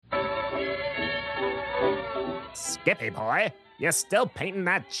Skippy boy, you still painting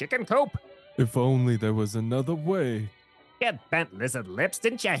that chicken coop? If only there was another way. You bent lizard lips,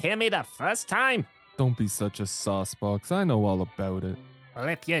 didn't you hear me the first time? Don't be such a saucebox. I know all about it. Well,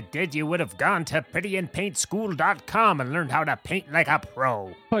 if you did, you would have gone to prettyandpaintschool.com and learned how to paint like a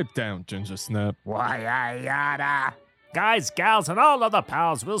pro. Pipe down, Ginger Snap. Why, I yada. Guys, gals, and all other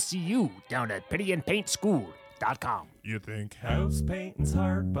pals, we'll see you down at prettyandpaintschool.com. You think house painting's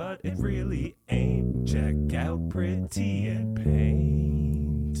hard, but it really ain't. Check out Pretty and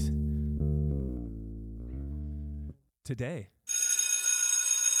Paint today.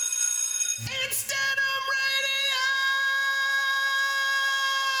 It's Denim Radio!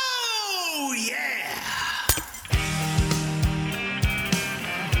 Yeah!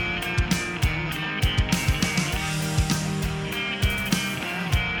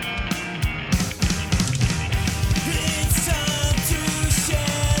 It's time to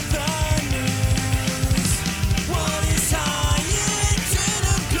share the news. What is high-end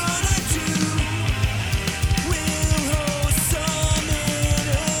denim gonna do? We'll host some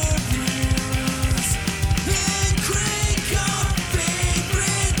interviews and crank our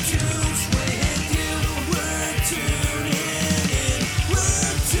favorite tunes with you. We're tuning in.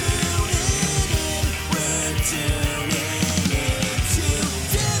 We're tuning in. We're tuning in to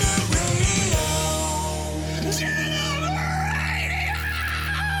Denim Radio. Denim Radio!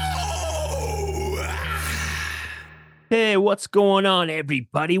 Hey, what's going on,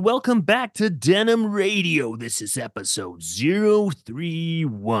 everybody? Welcome back to Denim Radio. This is episode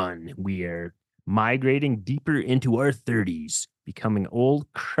 031. We are migrating deeper into our 30s, becoming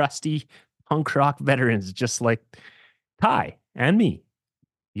old, crusty punk rock veterans, just like Ty and me.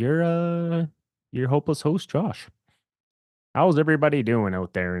 Your hopeless host, Josh. How's everybody doing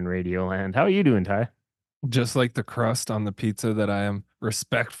out there in Radio Land? How are you doing, Ty? Just like the crust on the pizza that I am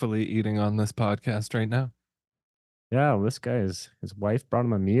respectfully eating on this podcast right now. Yeah, well, this guy his wife brought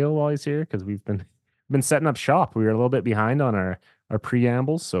him a meal while he's here because we've been setting up shop. We were a little bit behind on our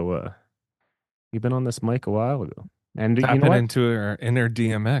preambles, so we've been on this mic a while ago. And you Tap know it what? into our inner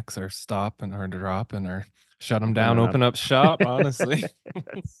DMX, our stop and our drop and our shut them down, open up shop, honestly.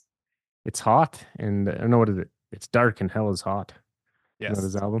 It's hot, and I don't know what is it. It's dark and hell is hot. You know Yes.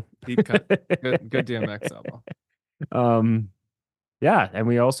 his album. Deep cut. Good DMX album. Yeah, and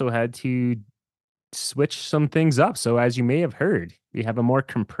we also had to switch some things up. So as you may have heard, we have a more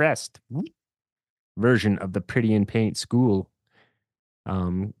compressed version of the Pretty and Paint School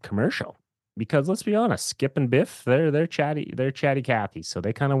commercial. Because let's be honest, Skip and Biff, they're chatty Cathy. So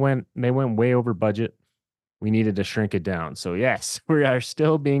they went way over budget. We needed to shrink it down. So yes, we are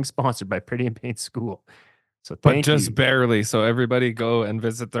still being sponsored by Pretty and Paint School. So But thank just you. barely. So everybody go and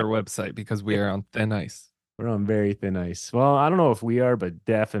visit their website because we are on thin ice. We're on very thin ice. Well, I don't know if we are, but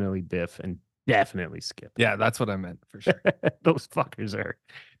definitely Biff and definitely Skip. Yeah, that's what I meant for sure. Those fuckers are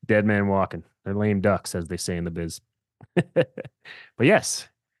dead man walking. They're lame ducks, as they say in the biz. But yes,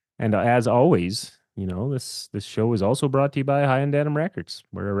 and as always, you know, this show is also brought to you by High End Denim Records.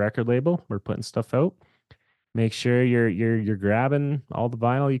 We're a record label. We're putting stuff out. Make sure you're grabbing all the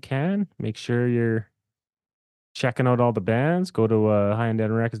vinyl you can. Make sure you're checking out all the bands. Go to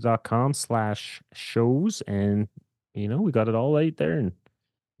highanddeadrecords.com/shows, and you know, we got it all right there in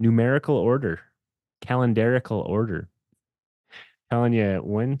numerical order, calendarical order. Telling you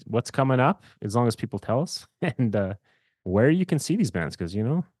what's coming up, as long as people tell us, and where you can see these bands, because you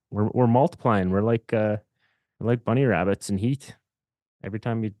know we're multiplying. We're like bunny rabbits in heat. Every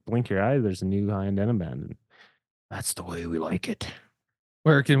time you blink your eye, there's a new high-end denim band, and that's the way we like it.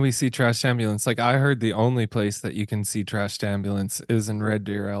 Where can we see Trash Ambulance? Like, I heard the only place that you can see Trash Ambulance is in Red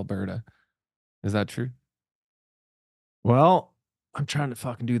Deer, Alberta. Is that true? Well, I'm trying to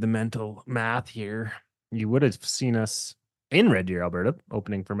fucking do the mental math here. You would have seen us in Red Deer, Alberta,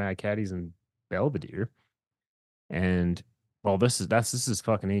 opening for Mad Caddies and Belvedere. And well, this is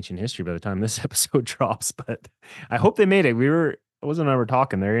fucking ancient history by the time this episode drops, but I hope they made it. Oz and I were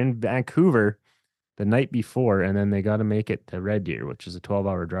talking. They're in Vancouver the night before, and then they got to make it to Red Deer, which is a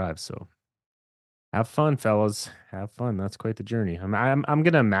 12-hour drive. So have fun, fellas. Have fun. That's quite the journey. I'm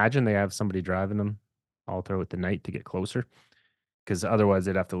gonna imagine they have somebody driving them all throughout the night to get closer, because otherwise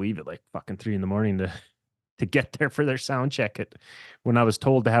they'd have to leave at like fucking 3 a.m. to get there for their sound check. When I was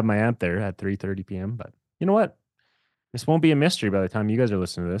told to have my amp there at 3:30 p.m. But you know what? This won't be a mystery by the time you guys are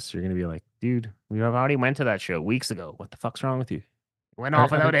listening to this. You're gonna be like, dude, we have already went to that show weeks ago. What the fuck's wrong with you? Went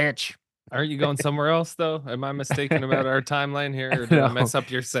off without a hitch. Aren't you going somewhere else though? Am I mistaken about our timeline here, or did I No. mess up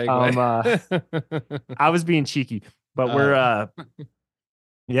your segue? I was being cheeky, but we're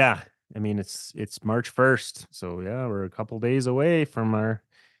yeah. I mean, it's March 1st, so yeah, we're a couple days away from our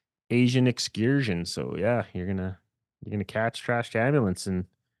Asian excursion. So yeah, you're gonna You're gonna catch Trash Ambulance in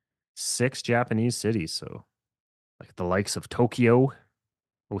 6 Japanese cities. So like the likes of Tokyo,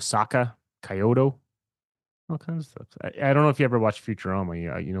 Osaka, Kyoto, all kinds of stuff. I don't know if you ever watched Futurama.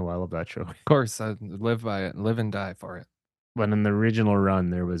 Yeah, you know I love that show. Of course, I live by it, live and die for it. But in the original run,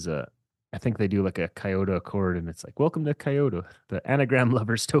 there was I think they do like a Kyoto Accord, and it's like, "Welcome to Kyoto, the anagram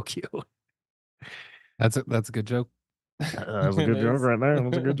lovers Tokyo." That's a good joke. That was a It good joke is. right there. That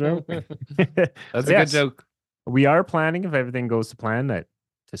was a good joke. That's So a good yes, joke. we are planning, if everything goes to plan, that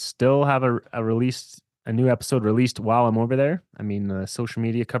to still have a new episode released while I'm over there. I mean, social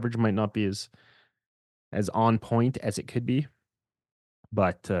media coverage might not be as on point as it could be,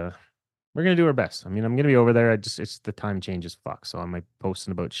 but we're gonna do our best. I mean, I'm gonna be over there. It's the time changes fuck, so I'm like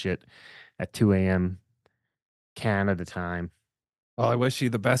posting about shit at 2 a.m. Canada time. Well, I wish you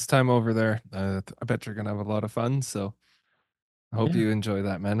the best time over there. I bet you're gonna have a lot of fun. So I hope Yeah. you enjoy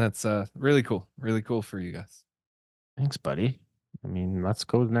that, man. That's really cool for you guys. Thanks, buddy. I mean, let's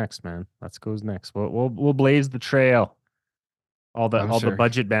go next, man. Let's go next. We'll blaze the trail. All the I'm sure.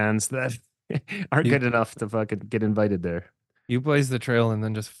 budget bands that aren't You- good enough to fucking get invited there. You blaze the trail and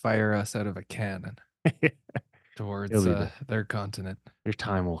then just fire us out of a cannon towards It'll be there. their continent. Your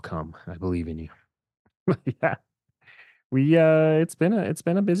time will come. I believe in you. Yeah. We it's been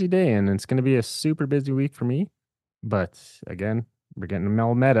a busy day, and it's gonna be a super busy week for me. But again, we're getting to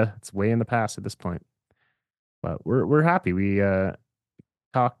Mel Meta. It's way in the past at this point. But we're happy. We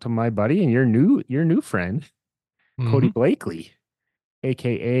talked to my buddy and your new friend, Cody Mhm. Blakely,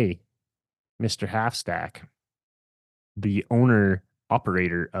 aka Mr. Halfstack, the owner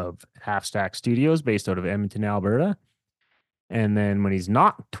operator of Halfstack Studios based out of Edmonton, Alberta. And then when he's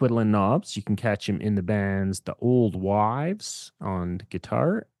not twiddling knobs, you can catch him in the bands The Old Wives on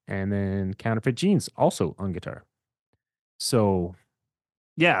guitar, and then Counterfeit Jeans also on guitar. So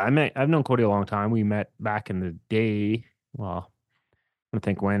yeah, I've known Cody a long time. We met back in the day. Well, I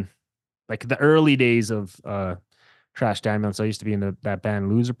think when, like the early days of Trash Diamonds. I used to be in that band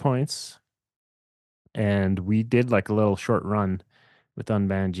Loser Points, and we did like a little short run with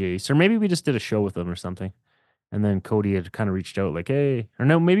Unbanned Jace, or maybe we just did a show with them or something. And then Cody had kind of reached out, like, "Hey," or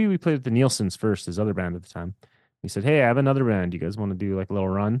no, maybe we played with the Nielsen's first, his other band at the time. He said, "Hey, I have another band. You guys want to do like a little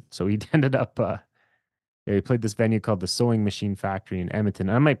run?" So he ended up, yeah, he played this venue called the Sewing Machine Factory in Edmonton.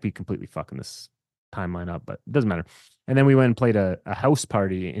 I might be completely fucking this timeline up, but it doesn't matter. And then we went and played a house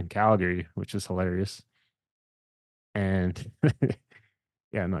party in Calgary, which was hilarious. And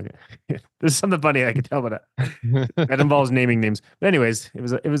yeah, I'm not gonna. There's something funny I can tell about it. That involves naming names. But anyways, it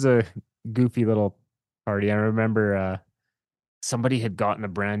was a goofy little party. I remember somebody had gotten a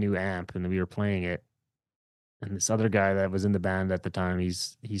brand new amp and we were playing it. And this other guy that was in the band at the time,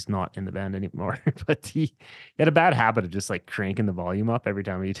 he's not in the band anymore, but he had a bad habit of just like cranking the volume up every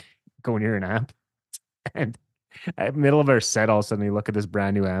time he'd go near an amp. And at middle of our set, all of a sudden you look at this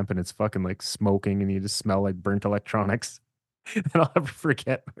brand new amp and it's fucking like smoking and you just smell like burnt electronics. And I'll never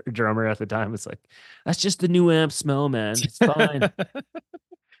forget our drummer at the time. It's like, "That's just the new amp smell, man. It's fine."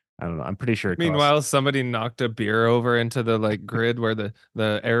 I don't know. I'm pretty sure it costs. Meanwhile, somebody knocked a beer over into the like grid where the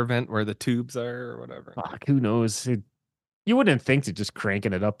air vent where the tubes are or whatever. Fuck, who knows? You wouldn't think that just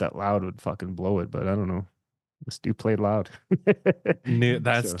cranking it up that loud would fucking blow it, but I don't know. This dude played loud.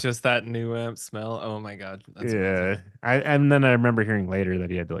 That's So, just that new amp smell. Oh my god. That's yeah. amazing. And then I remember hearing later that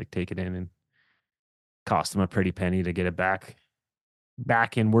he had to like take it in and cost him a pretty penny to get it back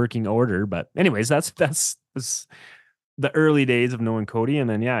in working order. But anyways, that's the early days of knowing Cody. And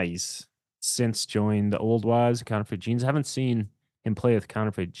then yeah, he's since joined the Old Wives, Counterfeit Jeans. I haven't seen him play with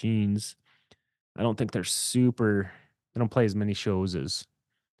Counterfeit Jeans. I don't think they don't play as many shows as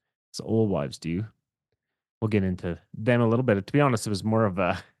the Old Wives do. We'll get into them a little bit. To be honest, it was more of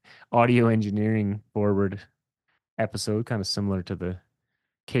a audio engineering forward episode, kind of similar to the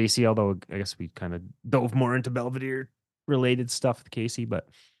Casey, although I guess we kind of dove more into Belvedere related stuff with Casey, but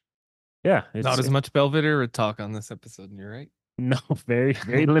yeah, Not as much Belvedere talk on this episode, and you're right. No, very,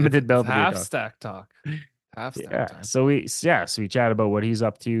 very limited It's Belvedere half talk. stack talk. Half stack Yeah. time. So we chat about what he's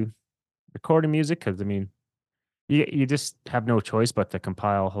up to, recording music, because I mean, you just have no choice but to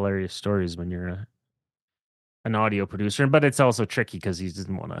compile hilarious stories when you're an audio producer. But it's also tricky because he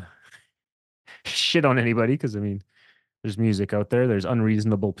doesn't want to shit on anybody. Because I mean, there's music out there. There's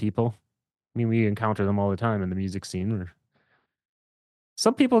unreasonable people. I mean, we encounter them all the time in the music scene. Where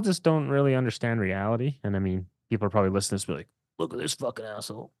some people just don't really understand reality. And I mean, people are probably listening to this, be like, "Look at this fucking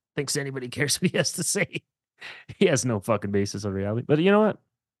asshole. Thinks anybody cares what he has to say." He has no fucking basis of reality. But you know what?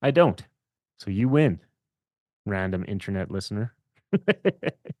 I don't. So you win, random internet listener.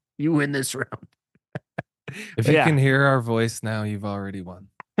 You win this round. If But you yeah. can hear our voice now, you've already won.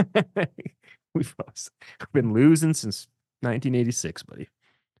 We've been losing since 1986, buddy.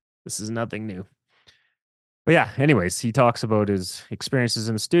 This is nothing new. But yeah, anyways, he talks about his experiences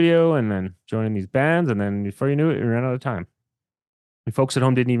in the studio and then joining these bands. And then before you knew it, we ran out of time. The folks at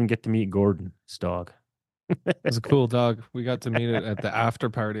home didn't even get to meet Gordon, his dog. It was a cool dog. We got to meet it at the after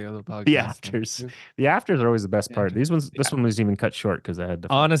party of the podcast. The afters. The afters are always the best part. This one was even cut short because I had to.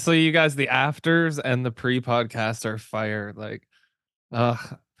 Honestly, you guys, the afters and the pre-podcast are fire. Like,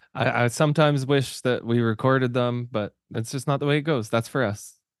 I sometimes wish that we recorded them, but it's just not the way it goes. That's for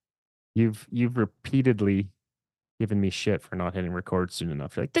us. You've repeatedly given me shit for not hitting record soon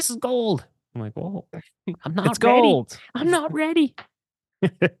enough. You're like, this is gold. I'm like, well, I'm not It's ready. gold. I'm not ready.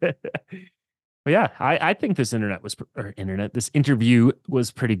 But yeah, I think this this interview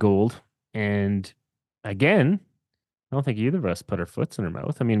was pretty gold. And again, I don't think either of us put our foots in our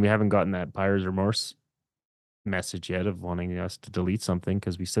mouth. I mean, we haven't gotten that buyer's remorse message yet of wanting us to delete something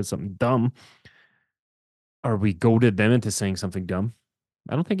because we said something dumb, or we goaded them into saying something dumb.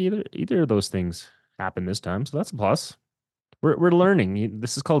 I don't think either of those things happened this time, so that's a plus. We're learning.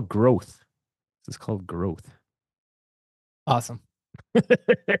 This is called growth. This is called growth. Awesome.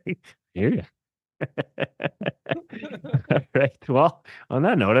 Hear ya. All right. Well, on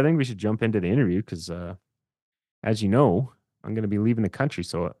that note, I think we should jump into the interview because, as you know, I'm going to be leaving the country,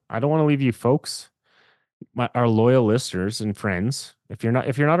 so I don't want to leave you folks, our loyal listeners and friends. If you're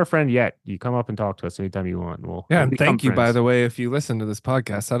not a friend yet, you come up and talk to us anytime you want. We'll And become thank you, by friends. the way, if you listen to this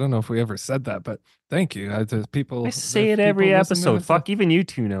podcast. I don't know if we ever said that, but thank you. People I say if it every people listen to episode. it, Fuck, even you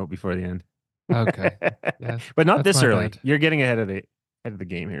tune out before the end. Okay. Yeah, But not that's this my early. bad. You're getting ahead of the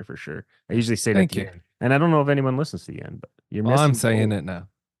game here for sure. I usually say Thank that at you. the end. And I don't know if anyone listens to the end, but you're Well, missing. I'm saying it now.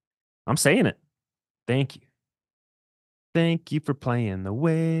 I'm saying it. Thank you. Thank you for playing the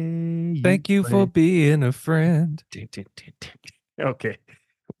way. Thank you for being a friend. Okay.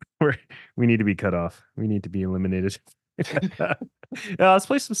 We need to be cut off. We need to be eliminated. Let's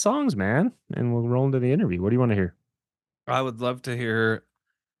play some songs, man, and we'll roll into the interview. What do you want to hear? I would love to hear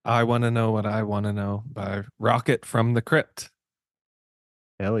I Want to Know What I Want to Know by Rocket from the Crypt.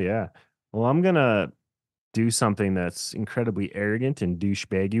 Hell yeah. Well, I'm going to do something that's incredibly arrogant and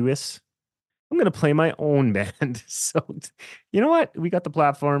douchebaggious. I'm going to play my own band. So, you know what? We got the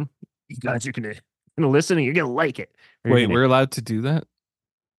platform. You guys are going to listen and you're going to like it. Or you're Wait, gonna- we're allowed to do that?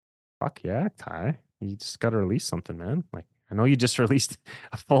 Fuck yeah, Ty. You just got to release something, man. Like, I know you just released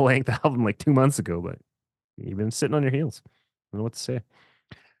a full length album like 2 months ago, but you've been sitting on your heels. I don't know what to say.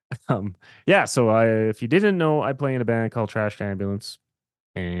 Yeah, so if you didn't know, I play in a band called Trash Ambulance,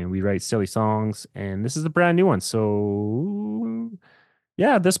 and we write silly songs, and this is a brand new one. So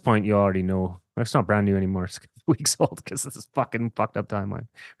yeah, at this point, you already know. It's not brand new anymore. It's weeks old because this is fucking fucked up timeline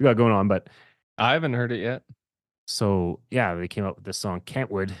we got going on. But I haven't heard it yet. so yeah, they came up with this song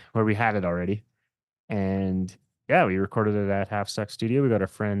Kentwood, where we had it already, and yeah, we recorded it at Half Sex Studio. We got our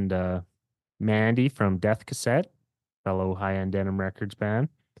friend Mandy from Death Cassette, fellow High End Denim Records band.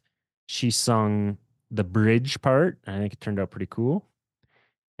 She sung the bridge part. I think it turned out pretty cool.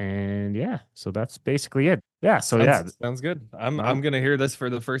 And yeah, so that's basically it. Yeah, so Sounds good. I'm gonna hear this for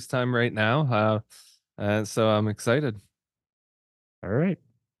the first time right now. So I'm excited. All right.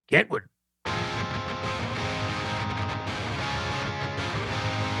 Kentwood.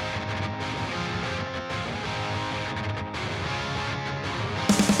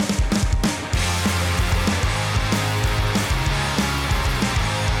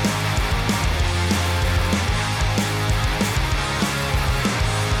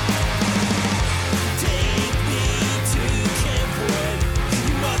 Take me to Kentwood,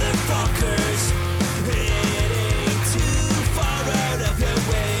 you motherfuckers. It ain't too far out of your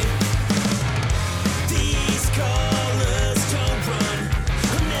way.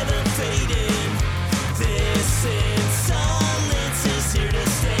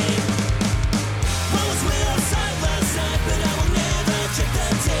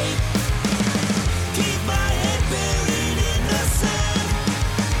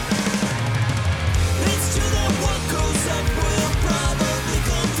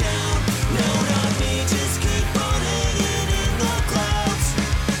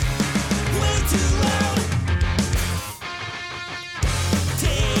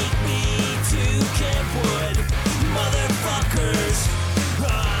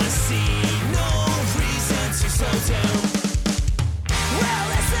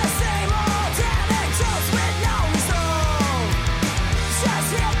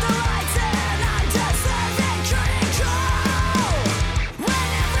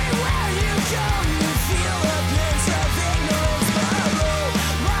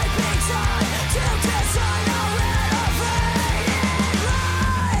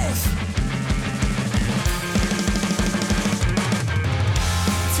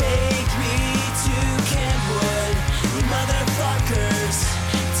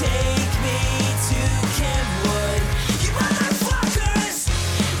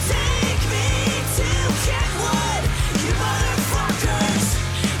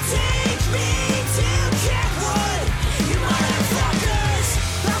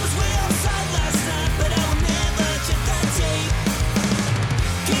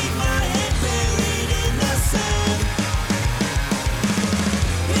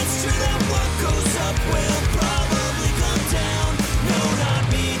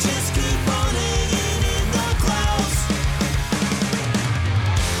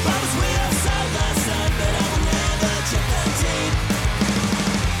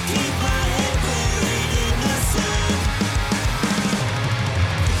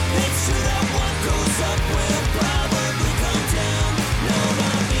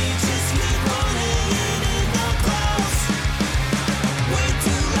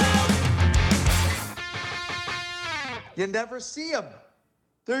 You never see them.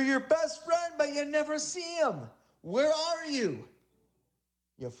 They're your best friend, but you never see them. Where are you?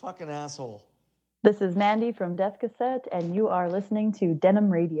 You fucking asshole. This is Mandy from Death Cassette, and you are listening to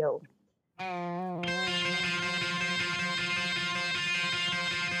Denim Radio.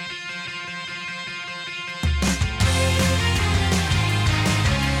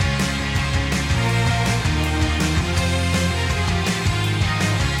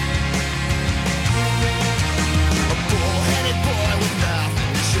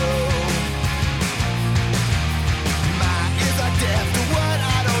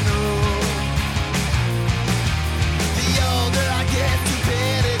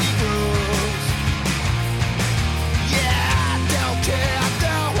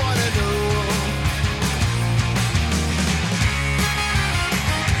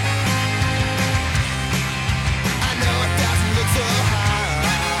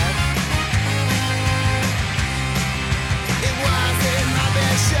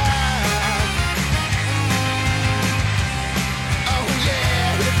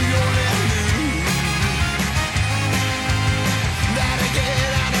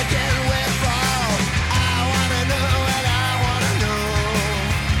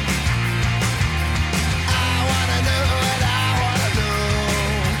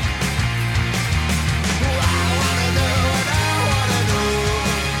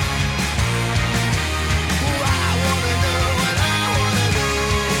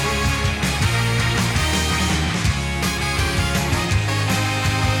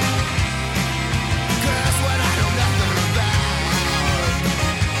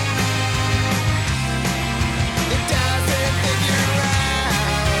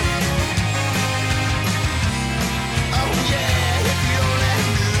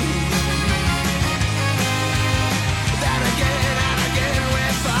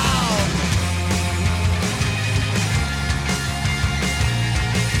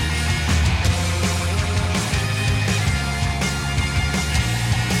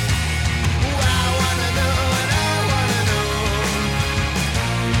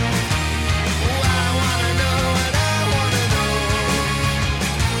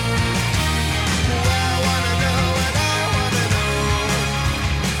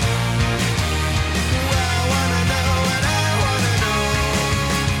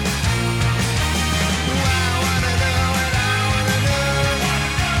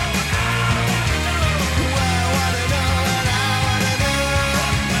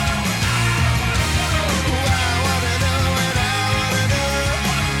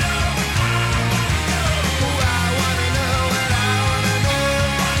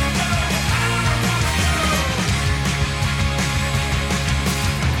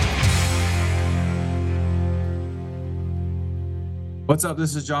 What's up?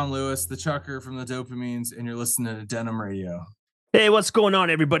 This is John Lewis, the Chucker from the Dopamines, and you're listening to Denim Radio. Hey, what's going on,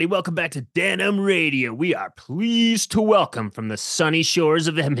 everybody? Welcome back to Denim Radio. We are pleased to welcome from the sunny shores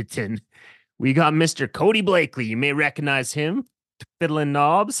of Edmonton. We got Mr. Cody Blakey. You may recognize him fiddling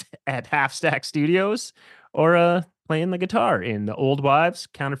knobs at Half Stack Studios or playing the guitar in the Old Wives,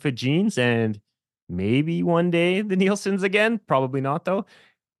 Counterfeit Jeans, and maybe one day the Nielsen's again. Probably not, though.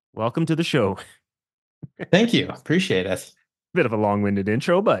 Welcome to the show. Thank you. Appreciate it. Bit of a long-winded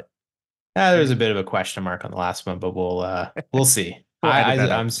intro, but There was a bit of a question mark on the last one, but we'll see.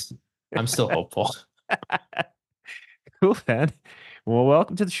 I'm still hopeful. Cool, man. Well,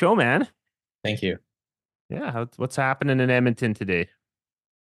 welcome to the show, man. Thank you. Yeah, what's happening in Edmonton today?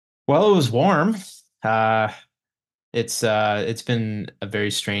 Well, it was warm. It's been a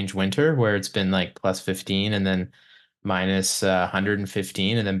very strange winter where it's been like plus 15 and then minus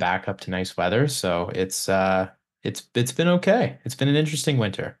 115 and then back up to nice weather. So it's been okay. It's been an interesting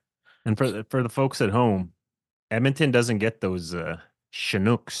winter. And for the folks at home, Edmonton doesn't get those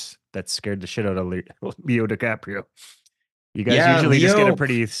Chinooks that scared the shit out of Leo DiCaprio. You guys usually just get a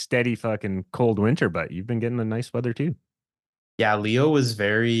pretty steady fucking cold winter, but you've been getting the nice weather too. Yeah, Leo was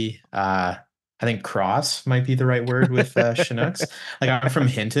very I think cross might be the right word with Chinooks. Like I'm from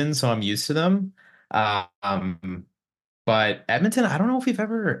Hinton, so I'm used to them. But Edmonton, I don't know if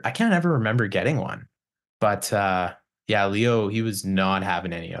I can't ever remember getting one. But yeah, Leo, he was not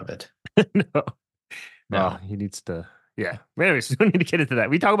having any of it. No. Oh, he needs to. Yeah. Anyways, we don't need to get into that.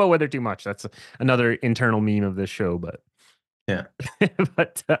 We talk about weather too much. That's another internal meme of this show. But yeah,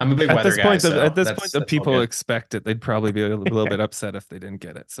 but I'm a big weather guy. At this point, the people expect it. They'd probably be a little bit upset if they didn't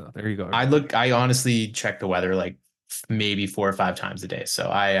get it. So there you go. I honestly check the weather like maybe 4 or 5 times a day.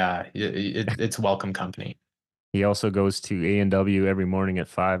 So it's welcome company. He also goes to A&W every morning at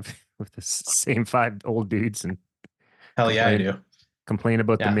 5 with the same 5 old dudes and hell yeah, I do. Complain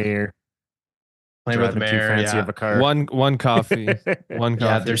about the mayor. Playing with the driving too mayor, fancy yeah. of a car. One coffee. One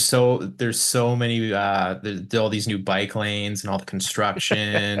Yeah, coffee. there's so many there's all these new bike lanes and all the construction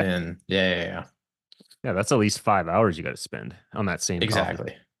and yeah. Yeah, that's at least 5 hours you got to spend on that same coffee.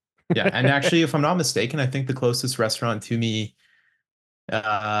 Exactly. Yeah, and actually, if I'm not mistaken, I think the closest restaurant to me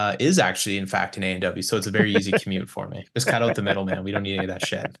is actually, in fact, an A&W. So it's a very easy commute for me. Just cut out the middleman. We don't need any of that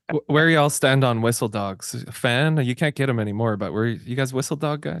shit. Where y'all stand on whistle dogs? Fan? You can't get them anymore, but were you guys whistle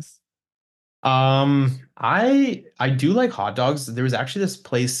dog guys? I do like hot dogs. There was actually this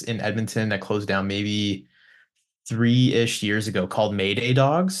place in Edmonton that closed down maybe 3-ish years ago called Mayday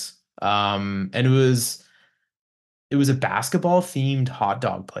Dogs. And it was a basketball themed hot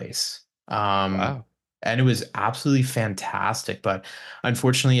dog place. Wow. And it was absolutely fantastic, but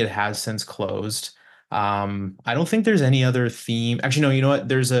unfortunately it has since closed. I don't think there's any other theme. Actually, no, you know what?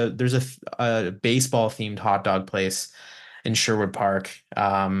 There's a baseball themed hot dog place in Sherwood Park.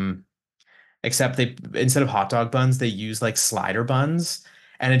 Except they, instead of hot dog buns, they use like slider buns,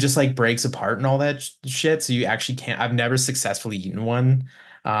 and it just like breaks apart and all that shit. So you actually can't. I've never successfully eaten one.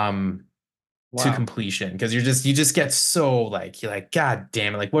 To Wow. completion, because you just get so like, you're like, God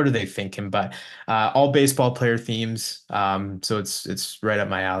damn it, like what are they thinking? But all baseball player themes, so it's right up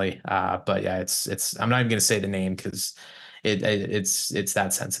my alley. But yeah, it's I'm not even gonna say the name because it's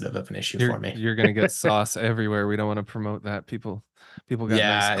that sensitive of an issue for me. You're gonna get sauce everywhere. We don't want to promote that. People got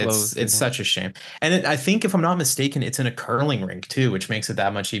Yeah, nice clothes. it's such a shame. And I think, if I'm not mistaken, it's in a curling rink too, which makes it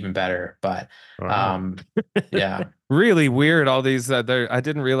that much even better. But Wow. yeah. Really weird. All these there. I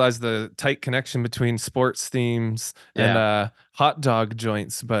didn't realize the tight connection between sports themes and hot dog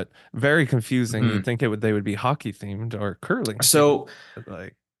joints, but very confusing. Mhm. You'd think they would be hockey themed or curling. So themed,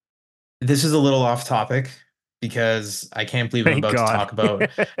 like this is a little off topic because I can't believe I'm Thank about God. to talk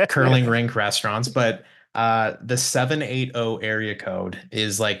about curling rink restaurants, but the 780 area code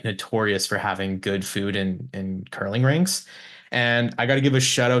is like notorious for having good food in curling rinks. And I got to give a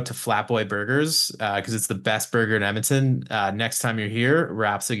shout out to Flatboy Burgers because it's the best burger in Edmonton. Next time you're here, we're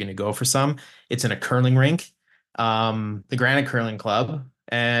absolutely going to go for some. It's in a curling rink, the Granite Curling Club,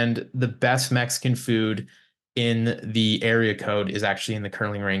 and the best Mexican food in the area code is actually in the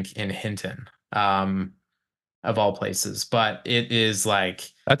curling rink in Hinton, of all places. But it is like,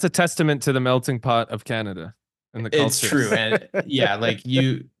 that's a testament to the melting pot of Canada and the culture. it's true. And yeah, like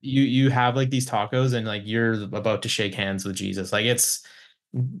you have like these tacos and like you're about to shake hands with Jesus. Like it's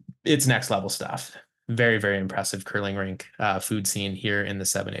next level stuff. Very, very impressive curling rink food scene here in the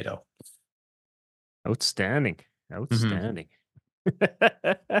 780. Outstanding. Outstanding.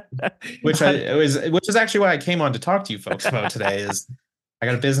 Which is actually what I came on to talk to you folks about today. Is I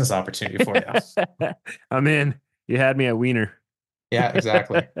got a business opportunity for you. I'm in. You had me at Wiener. Yeah,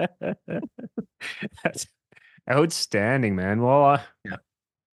 exactly. That's outstanding, man. Well, Yeah.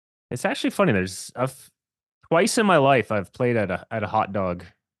 It's actually funny. Twice in my life I've played at a hot dog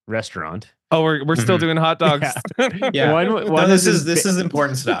restaurant. Oh, we're still doing hot dogs. Yeah. One this is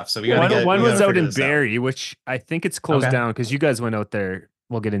important stuff. So we got one was out in Barrie, which I think it's closed Okay. down because you guys went out there.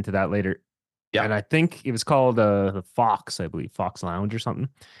 We'll get into that later. Yeah. And I think it was called the Fox, I believe, Fox Lounge or something.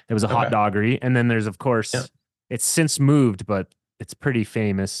 It was a hot Okay. doggery. And then there's, of course, Yeah. it's since moved, but it's pretty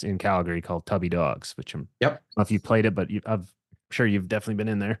famous in Calgary called Tubby Dogs, which I don't know if you played it, but I'm sure you've definitely been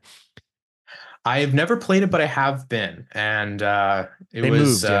in there. I've never played it, but I have been. And They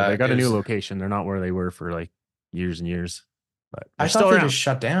moved. Yeah, they got a new location. They're not where they were for like years and years. But I they're thought they around. just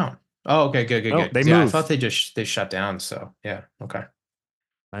shut down. Oh, okay, good. No, they Yeah, I moved. thought they shut down. So yeah, okay.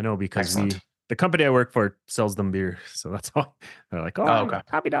 I know because Excellent. the company I work for sells them beer. So that's why they're like, oh, okay.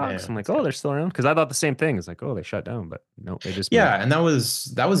 Tubby Dogs. Yeah, I'm like, that's oh, they're still around. Because I thought the same thing. It's like, oh, they shut down. But no, they just Yeah, moved. and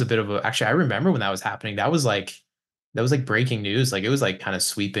that was a bit of a, actually I remember when that was happening. That was like breaking news. Like it was like kind of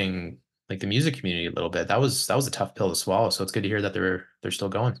sweeping like the music community a little bit. That was a tough pill to swallow. So it's good to hear that they're still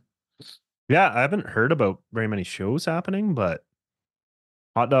going. Yeah, I haven't heard about very many shows happening, but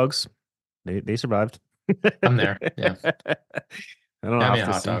hot dogs, they survived. I'm there. Yeah. I don't know. I I'll mean, have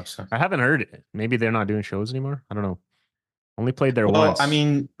to hot see. dogs. So. I haven't heard it. Maybe they're not doing shows anymore. I don't know. Only played there Well, once. I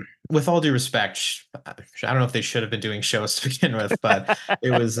mean, with all due respect, I don't know if they should have been doing shows to begin with, but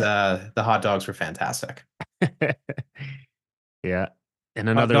it was the hot dogs were fantastic. Yeah. In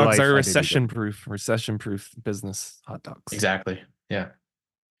Hot another dogs life, are I did do that. recession proof business. Hot dogs. Exactly. Yeah.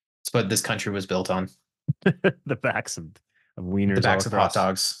 It's what this country was built on. The backs of wieners. The backs all of hot across.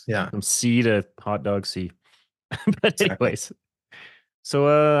 dogs. Yeah. From C to hot dog C. But Exactly. anyways.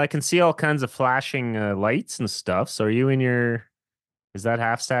 So I can see all kinds of flashing lights and stuff. So are you in is that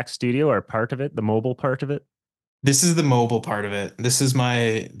Half Stack Studio or part of it, the mobile part of it? This is the mobile part of it. This is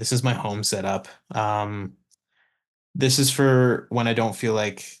my home setup. This is for when I don't feel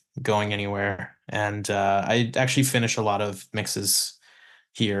like going anywhere. And I actually finish a lot of mixes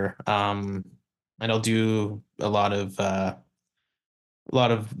here. And I'll do a lot of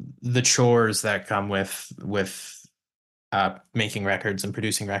the chores that come with making records and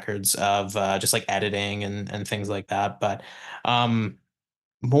producing records of just like editing and things like that. But um,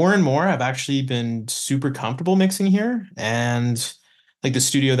 more and more, I've actually been super comfortable mixing here, and like the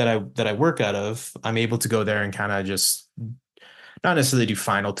studio that I work out of, I'm able to go there and kind of just not necessarily do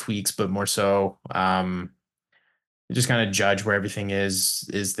final tweaks, but more so just kind of judge where everything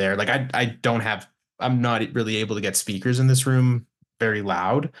is there. Like I don't have I'm not really able to get speakers in this room very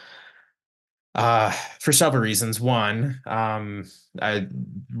loud for several reasons. One, I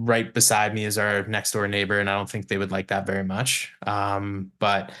right beside me is our next door neighbor, and I don't think they would like that very much.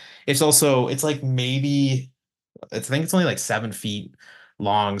 But it's like maybe I think it's only like 7 feet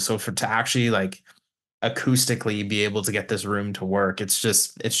long. So for to actually like acoustically be able to get this room to work, it's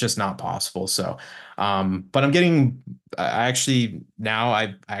just not possible. So but I actually now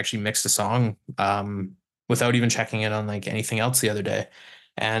I actually mixed a song without even checking it on like anything else the other day.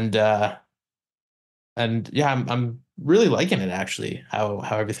 And yeah, I'm really liking it actually, how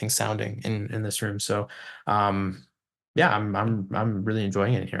everything's sounding in this room. So yeah, I'm really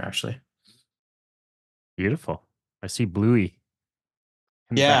enjoying it here actually. Beautiful. I see Bluey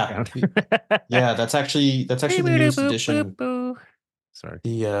in the Yeah. background. Yeah, that's actually the newest addition, Sorry.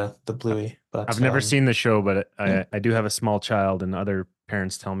 the Bluey. But I've never seen the show, but I do have a small child, and other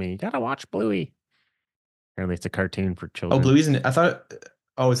parents tell me, you gotta watch Bluey. Apparently, it's a cartoon for oh, children. Bluey's in it. I thought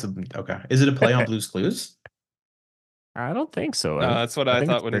okay. Is it a play on Blue's Clues? I don't think so. No, that's what I think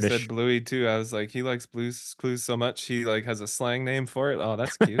thought it's when he British. said Bluey too. I was like, he likes Blue's Clues so much, he like has a slang name for it. Oh,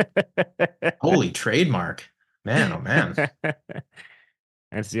 that's cute. Holy trademark. Man, oh man.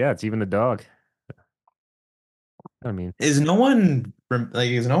 It's even the dog. I mean, Is no one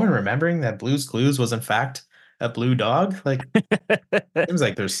remembering that Blue's Clues was in fact a blue dog? Like seems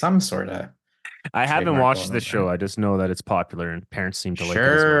like there's some sort of I haven't trademark watched going the on show. there. I just know that it's popular and parents seem to like it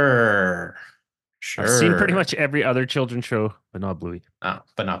as well. Sure. I've seen pretty much every other children's show, but not Bluey. Oh,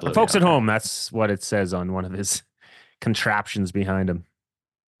 but not For Bluey. folks at Okay. home, that's what it says on one of his contraptions behind him.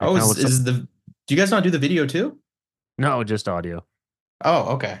 It Oh, kinda looks like- do you guys not do the video too? no, just audio.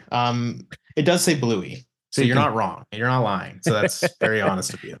 Oh, okay. It does say Bluey. So you you're can- not wrong. You're not lying. So that's very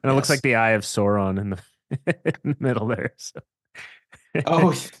honest of you. And it looks Yes. like the eye of Sauron in the middle there. So.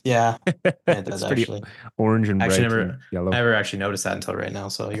 Oh, yeah. It It's does pretty actually. orange and Actually, bright and yellow. never actually noticed that until right now.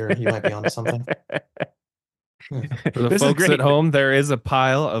 So you might be onto something. For the This is folks great. at home, there is a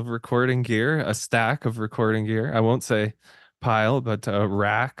pile of recording gear, a stack of recording gear. I won't say pile, but a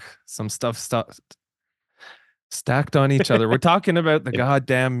rack, some stuff stacked on each other. We're talking about the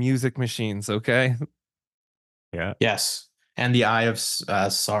goddamn music machines, okay? Yeah. Yes. And the Eye of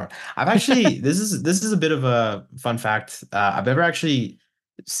Sauron. I've actually this is a bit of a fun fact. I've never actually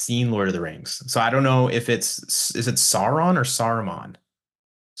seen Lord of the Rings, so I don't know if is it Sauron or Saruman?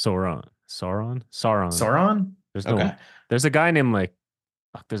 Sauron. Sauron. There's Okay. no. There's a guy named like.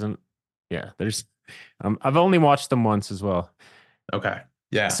 There's an. Yeah. There's. I've only watched them once as well. Okay.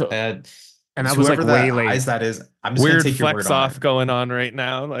 Yeah. So- and And I was like whoever way that late. eyes that is, I'm just Weird gonna take your flex word on off it. going on right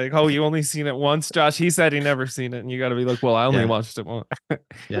now. Like, oh, you only seen it once, Josh. He said he never seen it, and you got to be like, well, I only Yeah. watched it once.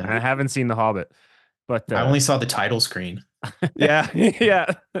 Yeah. I haven't seen The Hobbit, but I only saw the title screen. Yeah, yeah.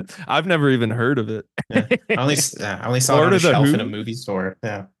 I've never even heard of it. Yeah. I only saw Lord it on a of the shelf Who? in a movie store.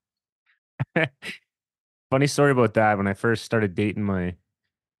 Yeah. Funny story about that. When I first started dating my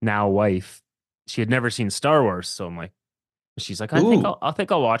now wife, she had never seen Star Wars, so I'm like, she's like, I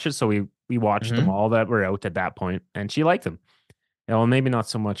think I'll watch it. So we watched them Mhm. all that were out at that point, and she liked them. Well, maybe not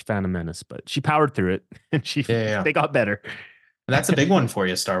so much Phantom Menace, but she powered through it, and Yeah. they got better. And that's a big one for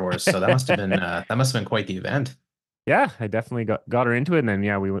you, Star Wars. So that must have been quite the event. Yeah, I definitely got her into it, and then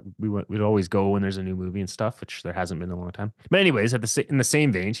yeah, we'd always go when there's a new movie and stuff, which there hasn't been in a long time. But anyways, in the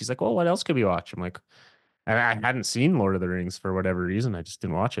same vein, she's like, "Oh, what else could we watch?" I'm like, I hadn't seen Lord of the Rings for whatever reason, I just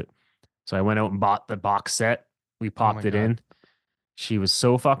didn't watch it. So I went out and bought the box set. We popped it God. in. She was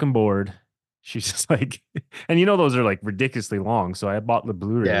so fucking bored. She's just like, and those are like ridiculously long. So I bought the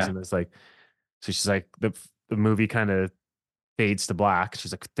Blu-rays, Yeah. and it's like, so she's like, the movie kind of fades to black.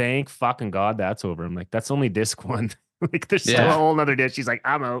 She's like, thank fucking God that's over. I'm like, that's only disc one. Like, there's still a Yeah. whole nother disc. She's like,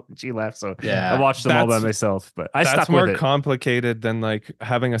 I'm out. And she left. So Yeah. I watched them all by That's- myself. But I That's stuck more with it. complicated than like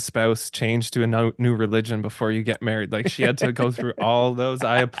having a spouse change to a new religion before you get married. Like she had to go through all those.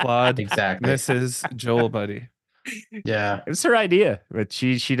 I applaud Exactly. Mrs. Joel, buddy. Yeah. It was her idea, but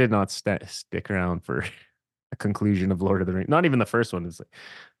she did not stick around for a conclusion of Lord of the Rings. Not even the first one.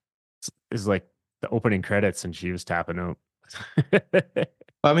 Is like the opening credits, and she was tapping out.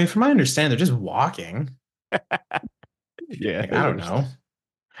 I mean, from my understanding, they're just walking. Yeah, Like, I don't know.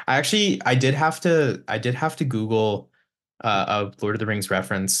 I did have to Google a Lord of the Rings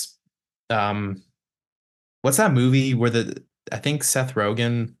reference. Um, what's that movie where I think Seth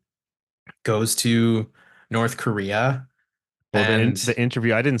Rogen goes to North Korea Well, and the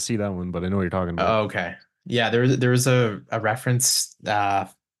interview, I didn't see that one, but I know what you're talking about. oh, okay. Yeah, there was a reference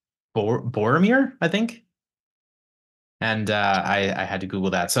Boromir, I think. And I had to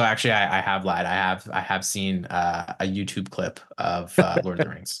Google that. So actually I have lied. I have seen a YouTube clip of Lord of the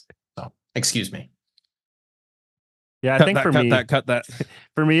Rings. So excuse me. Yeah, I Cut think that, for cut me, that, cut that.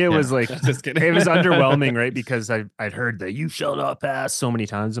 for me, it Yeah. was like Just kidding. it was underwhelming, right? Because I'd heard the "You shall not pass" so many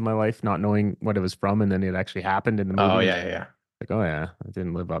times in my life, not knowing what it was from, and then it actually happened in the movie. Oh and yeah, yeah. like, oh yeah, it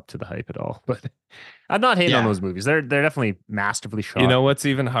didn't live up to the hype at all. But I'm not hating on Yeah. those movies. They're definitely masterfully shot. You know what's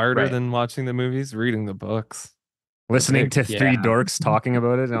even harder Right. than watching the movies? Reading the books. Listening to Yeah. three dorks talking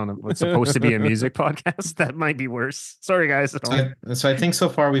about it on what's supposed to be a music podcast, that might be worse. Sorry, guys. At home. So I think so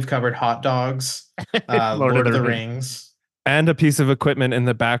far we've covered hot dogs, Lord of the Rings. And a piece of equipment in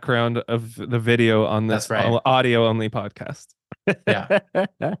the background of the video on this That's right. audio only podcast. Yeah.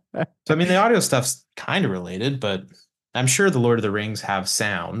 So I mean the audio stuff's kind of related, but I'm sure the Lord of the Rings have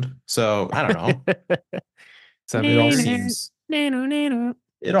sound. So I don't know. It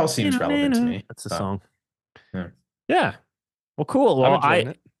all seems relevant to me. That's the So, song. yeah. Yeah. Well, cool. Well, I'm enjoying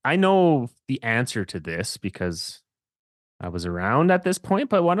it. I know the answer to this because I was around at this point,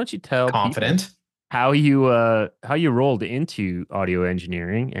 but why don't you tell people Confident. how you rolled into audio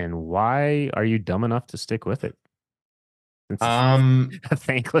engineering and why are you dumb enough to stick with it? It's a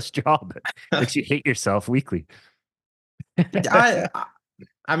thankless job that you hate yourself weekly. I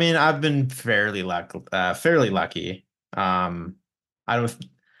I mean I've been fairly lucky. I don't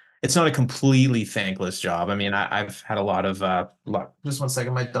it's not a completely thankless job. I mean I've had a lot of luck. Just one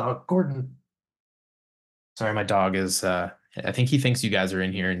second, my dog Gordon. Sorry, my dog is I think he thinks you guys are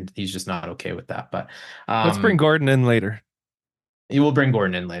in here and he's just not okay with that. But Let's bring Gordon in later. you will bring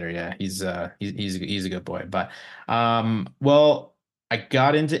Gordon in later. Yeah, he's a good boy. But well, I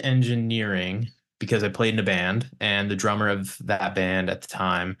got into engineering because I played in a band, and the drummer of that band at the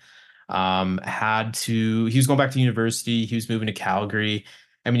time he was going back to university. He was moving to Calgary,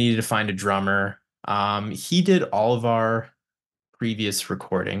 and we needed to find a drummer. He did all of our previous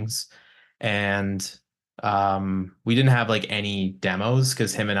recordings, and we didn't have like any demos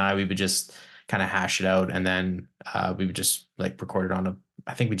because him and we would just kind of hash it out, and then we would just like record it on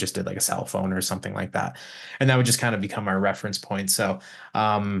I think we just did like a cell phone or something like that, and that would just kind of become our reference point. So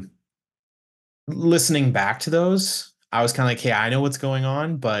listening back to those, I was kind of like, hey, I know what's going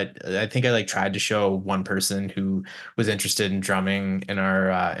on, but I think I like tried to show one person who was interested in drumming in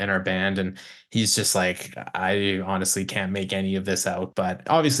our band, and he's just like, I honestly can't make any of this out. But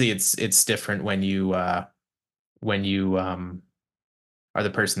obviously, it's different when you are the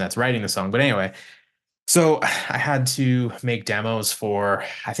person that's writing the song. But anyway, so I had to make demos for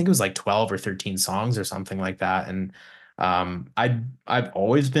I think it was like 12 or 13 songs or something like that, and I've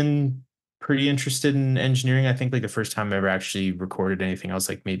always been pretty interested in engineering. I think like the first time I ever actually recorded anything, I was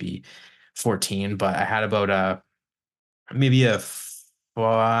like maybe 14, but I had about maybe I don't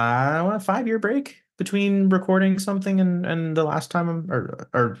know, a 5-year break between recording something and the last time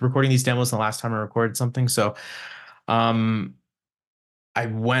or recording these demos and the last time I recorded something. So I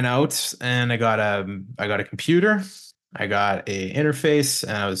went out and I got a computer, I got a interface,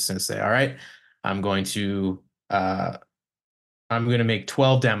 and I was gonna say, all right, I'm going to make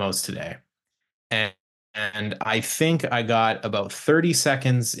 12 demos today. And I think I got about 30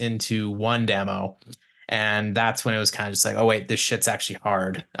 seconds into one demo. And that's when it was kind of just like, oh wait, this shit's actually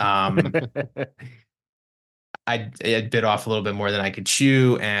hard. I bit off a little bit more than I could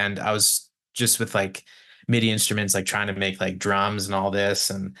chew, and I was just with like MIDI instruments, like trying to make like drums and all this.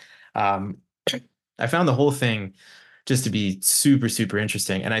 And I found the whole thing just to be super, super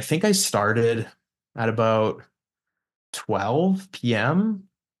interesting. And I think I started at about 12 p.m.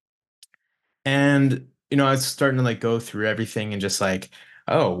 And, I was starting to like go through everything and just like,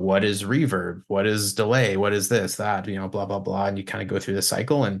 oh, what is reverb? What is delay? What is this, that, blah, blah, blah. And you kind of go through the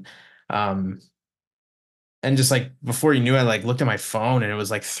cycle. And just like before you knew it, I like looked at my phone and it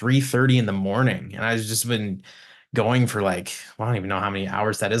was like 3:30 in the morning. And I was just been going for like, well, I don't even know how many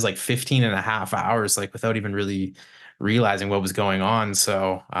hours that is, like 15 and a half hours, like without even really realizing what was going on.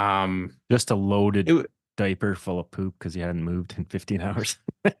 So just a loaded diaper full of poop because you hadn't moved in 15 hours.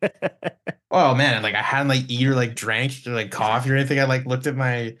 Oh man, and like I hadn't like eat or like drank or like coffee or anything. I like looked at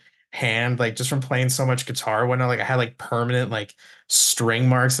my hand, like just from playing so much guitar when like I had like permanent like string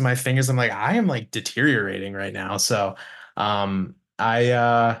marks in my fingers. I'm like, I am like deteriorating right now. So I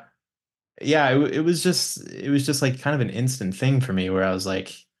Yeah, it was just like kind of an instant thing for me where I was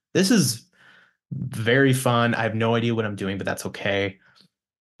like, this is very fun. I have no idea what I'm doing, but that's okay.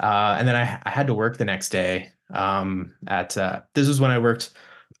 And then I had to work the next day. At This was when I worked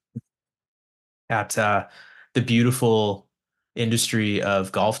at the beautiful industry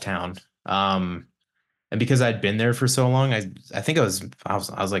of Golf Town. And because I'd been there for so long, I think I was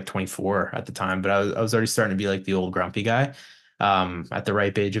like 24 at the time, but I was already starting to be like the old grumpy guy at the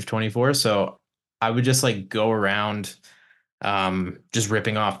ripe age of 24. So I would just like go around just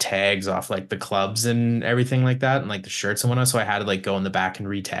ripping off tags off like the clubs and everything like that and like the shirts and whatnot. So I had to like go in the back and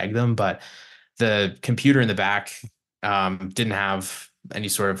retag them, but the computer in the back didn't have any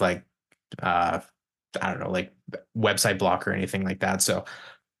sort of like uh I don't know, like website block or anything like that. So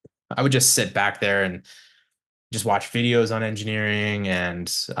I would just sit back there and just watch videos on engineering,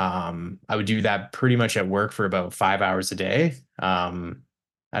 and I would do that pretty much at work for about 5 hours a day.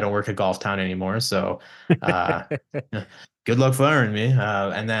 I don't work at Golf Town anymore, so uh, good luck firing me.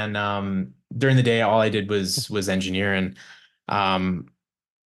 And then during the day, all I did was engineer, and um,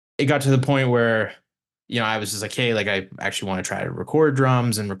 it got to the point where I was just like, hey, like I actually want to try to record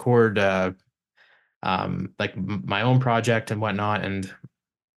drums and record like my own project and whatnot, and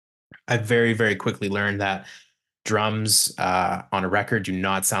I very very quickly learned that drums on a record do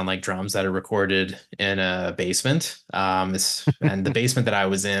not sound like drums that are recorded in a basement. And the basement that I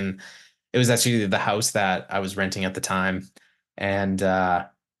was in, it was actually the house that I was renting at the time, and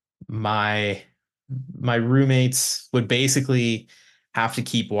my my roommates would basically have to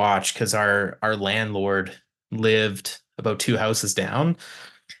keep watch because our landlord lived about two houses down.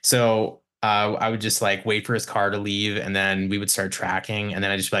 So I would just like wait for his car to leave, and then we would start tracking, and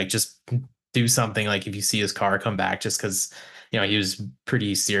then I just like just do something like if you see his car come back, just because he was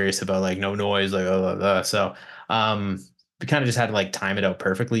pretty serious about like no noise, like blah, blah, blah. So we kind of just had to like time it out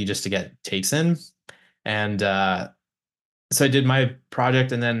perfectly just to get takes in, and so I did my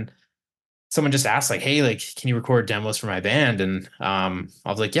project, and then someone just asked like, hey, like can you record demos for my band? And I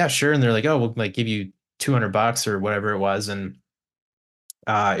was like, yeah, sure. And they're like, oh, we'll like give you $200 or whatever it was, and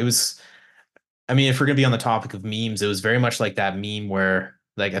it was, I mean, if we're gonna be on the topic of memes, it was very much like that meme where,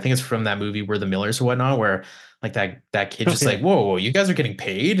 like, I think it's from that movie We're the Millers or whatnot, where like that kid just like, whoa, you guys are getting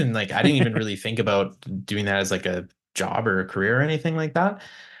paid, and like I didn't even really think about doing that as like a job or a career or anything like that.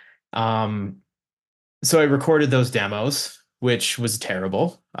 Um, so I recorded those demos, which was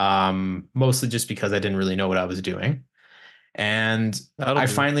terrible, mostly just because I didn't really know what I was doing. And That'll I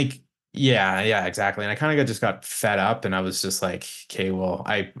do. finally, yeah, exactly. And I kind of just got fed up, and I was just like, okay, well,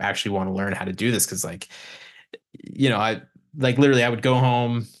 I actually want to learn how to do this because, like, I like literally I would go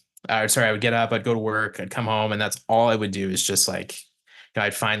home, sorry, I would get up, I'd go to work, I'd come home, and that's all I would do is just like,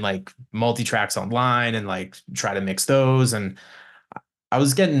 I'd find like multi tracks online and like try to mix those. And I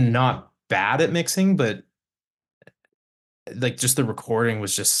was getting not bad at mixing, but like just the recording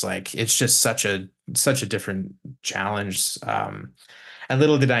was just like it's just such a different challenge. And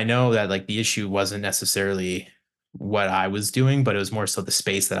little did I know that like the issue wasn't necessarily what I was doing, but it was more so the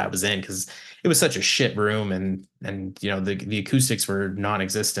space that I was in because it was such a shit room, and the acoustics were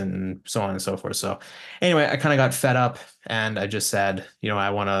non-existent and so on and so forth. So anyway, I kind of got fed up, and I just said, I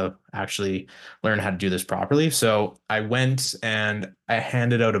want to actually learn how to do this properly. So I went and I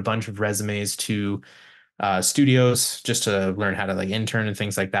handed out a bunch of resumes to studios just to learn how to like intern and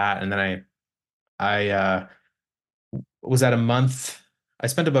things like that. And then I was at a month. I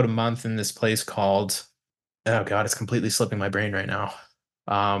spent about a month in this place called, oh God, it's completely slipping my brain right now.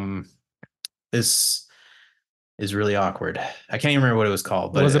 This is really awkward. I can't even remember what it was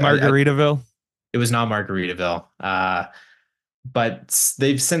called, but Was it Margaritaville? it was not Margaritaville. But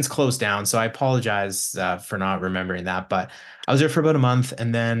they've since closed down. So I apologize for not remembering that. But I was there for about a month,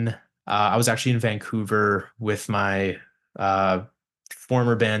 and then I was actually in Vancouver with my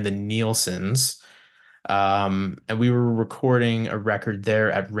former band, the Nielsen's. And we were recording a record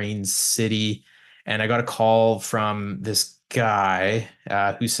there at Rain City. And I got a call from this guy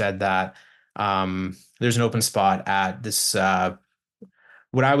who said that there's an open spot at this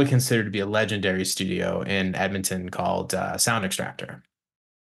what I would consider to be a legendary studio in Edmonton called Sound Extractor.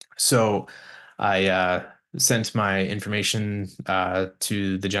 So I sent my information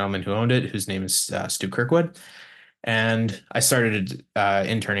to the gentleman who owned it, whose name is Stu Kirkwood. And I started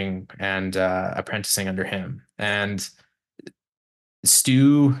interning and apprenticing under him. And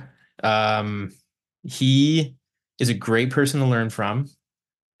Stu, he is a great person to learn from.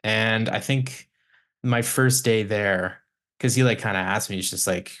 And I think my first day there, because he like kind of asked me, he's just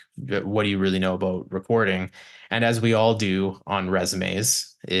like, what do you really know about recording? And as we all do on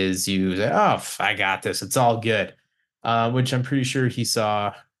resumes, is you say, oh, I got this, it's all good. which I'm pretty sure he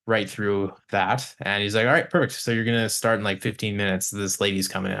saw right through that. And he's like, all right, perfect. So you're going to start in like 15 minutes. This lady's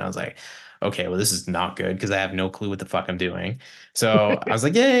coming in. I was like, okay, well, this is not good because I have no clue what the fuck I'm doing. So I was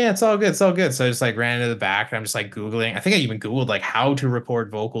like, yeah, it's all good. It's all good. So I just like ran into the back and I'm just like Googling. I think I even Googled like how to record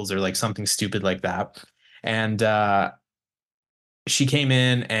vocals or like something stupid like that. And she came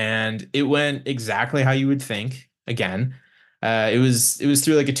in and it went exactly how you would think. Again, it was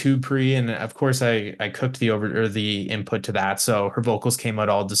through like a tube pre, and of course I cooked the over or the input to that, so her vocals came out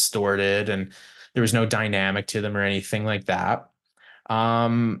all distorted, and there was no dynamic to them or anything like that.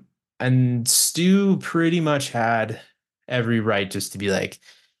 Um, and Stu pretty much had every right just to be like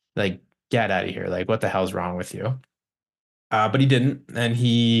get out of here, like what the hell's wrong with you? But he didn't, and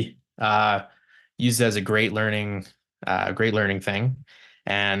he used it as a great learning thing,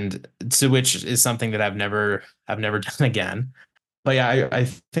 and to which is something that I've never done again. But yeah, I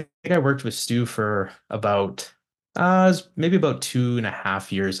think I worked with Stu for about maybe about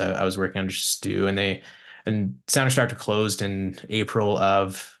 2.5 years. I was working under Stu, and Sound Extractor closed in April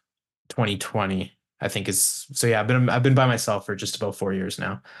of 2020. I think is so. Yeah, I've been by myself for just about 4 years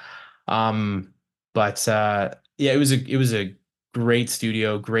now. But yeah, it was a great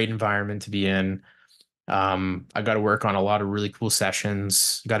studio, great environment to be in. I got to work on a lot of really cool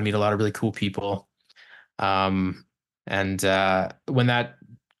sessions, got to meet a lot of really cool people. And when that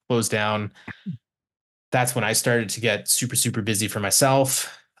closed down, that's when I started to get super, super busy for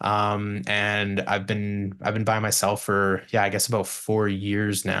myself. And I've been by myself for, yeah, I guess about 4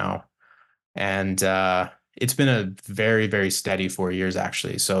 years now. And it's been a very, very steady 4 years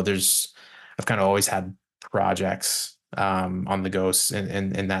actually. So I've kind of always had projects on the go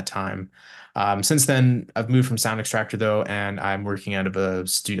in that time. Since then, I've moved from Sound Extractor though, and I'm working out of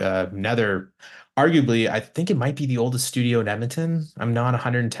another, arguably, I think it might be the oldest studio in Edmonton. I'm not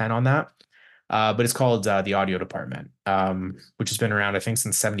 110 on that, but it's called the Audio Department, which has been around I think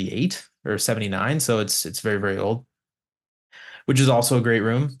since 78 or 79, so it's very, very old, which is also a great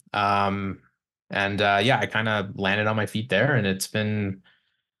room. And yeah, I kind of landed on my feet there, and it's been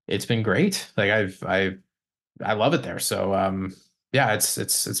great. Like I love it there. So yeah,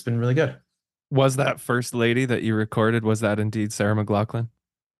 it's been really good. Was that first lady that you recorded, was that indeed Sarah McLaughlin?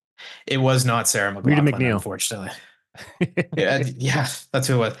 It was not Sarah Rita McLaughlin, McNeil. unfortunately. Yeah, that's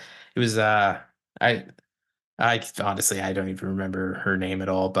who it was. It was I honestly I don't even remember her name at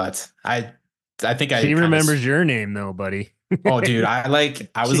all, but I think I She kinda remembers your name though, buddy. Oh dude, I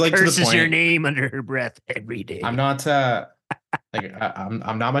was She like to the curses your point. name under her breath every day. I'm not like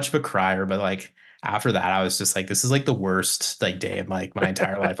I'm not much of a crier, but like after that I was just like, this is like the worst like day of my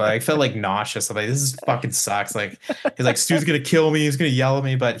entire life. Like, I felt like nauseous. I'm like, this is fucking sucks. Like he's like, Stu's gonna kill me, he's gonna yell at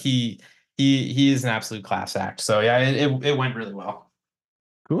me, but he is an absolute class act. So yeah, it went really well.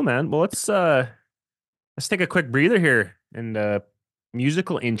 Cool, man. Well, let's take a quick breather here and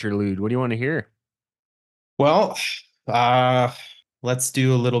musical interlude. What do you want to hear? Well, let's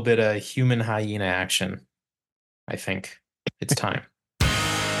do a little bit of human hyena action. I think it's time.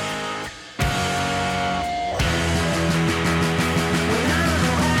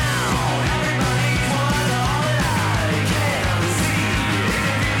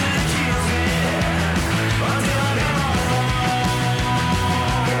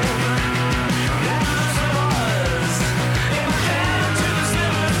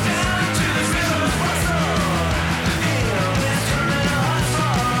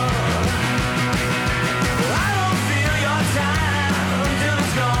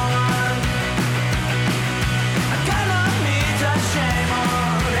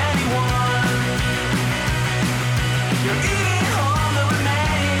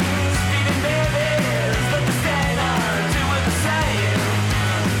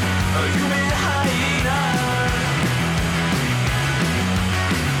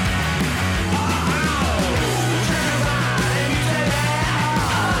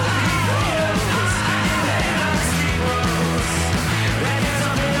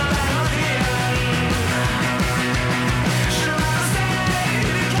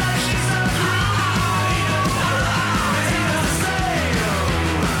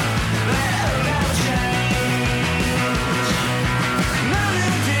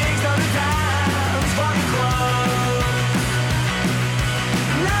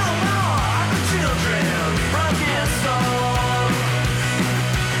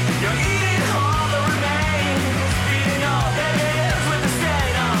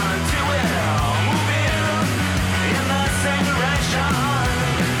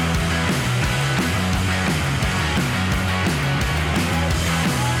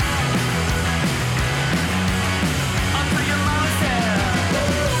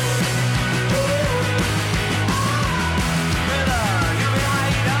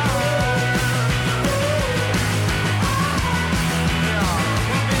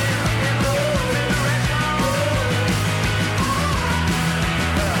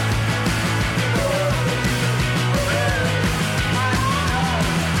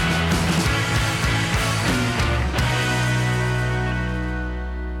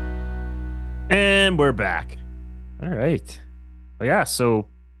 And we're back. All right. Well, yeah, so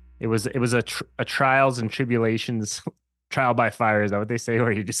it was a trials and tribulations trial by fire. Is that what they say?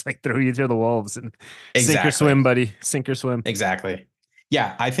 Where you just like throw you to the wolves and sink or Exactly. swim, buddy. Sink or swim. Exactly.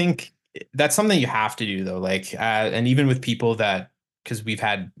 Yeah, I think that's something you have to do though. Like, and even with people that, because we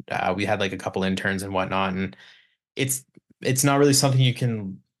had like a couple interns and whatnot, and it's not really something you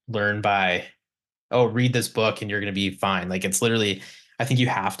can learn by, oh, read this book and you're going to be fine. Like, it's literally, I think you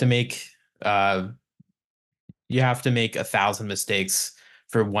have to make 1,000 mistakes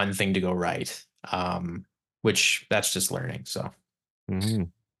for one thing to go right. Which that's just learning. So. Mm-hmm.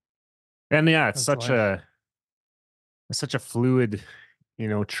 And yeah, it's That's such a fluid,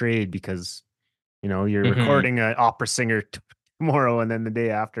 trade because, you're Mhm. recording an opera singer tomorrow and then the day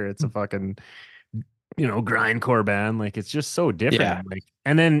after it's a fucking, grindcore band. Like it's just so different. Yeah. Like,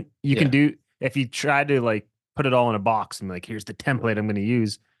 and then you can Yeah. do, if you try to like put it all in a box and like, here's the template I'm going to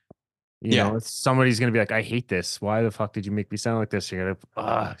use, Yeah. it's somebody's going to be like, I hate this. Why the fuck did you make me sound like this? So you got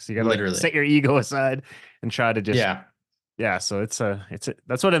to like Literally. set your ego aside and try to just, Yeah. yeah, so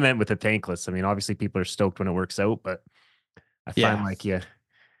that's what I meant with the tankless. I mean, obviously people are stoked when it works out, but I find Yeah.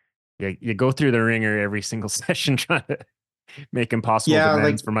 like you go through the ringer every single session trying to make impossible Yeah,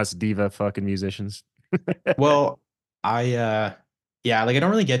 demands like, from us diva fucking musicians. well, yeah, like I don't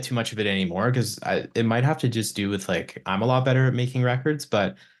really get too much of it anymore because it might have to just do with like I'm a lot better at making records,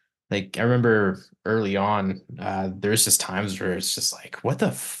 but like I remember early on, there's just times where it's just like, what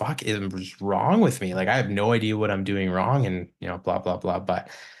the fuck is wrong with me? Like I have no idea what I'm doing wrong, and blah blah blah. But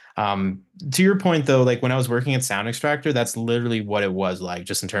to your point though, like when I was working at Sound Extractor, that's literally what it was like,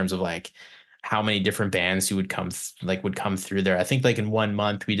 just in terms of like how many different bands who would would come through there. I think like in 1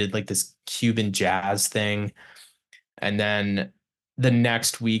 month we did like this Cuban jazz thing, and then the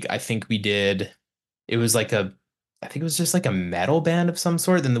next week I think we did, it was like I think it was just like a metal band of some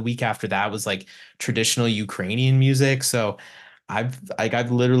sort. Then the week after that was like traditional Ukrainian music. So I've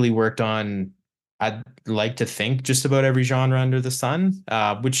literally worked on, I'd like to think, just about every genre under the sun,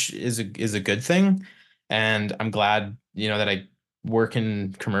 which is a good thing. And I'm glad, that I work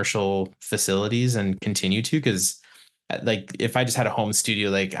in commercial facilities and continue to, because like if I just had a home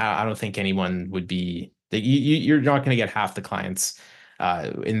studio, like I don't think anyone would be like, you're not going to get half the clients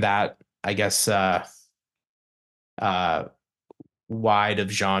in that, I guess, uh wide of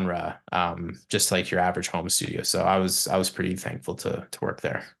genre, just like your average home studio. So I was pretty thankful to work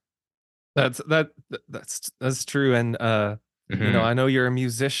there. That's true. And Mhm. I know you're a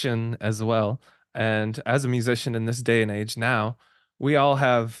musician as well. And as a musician in this day and age now, we all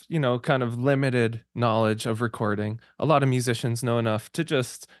have, kind of limited knowledge of recording. A lot of musicians know enough to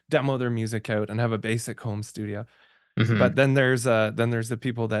just demo their music out and have a basic home studio. But Mhm. then there's the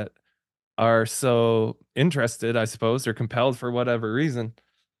people that are so interested, I suppose, or compelled for whatever reason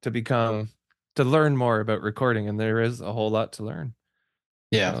to learn more about recording, and there is a whole lot to learn.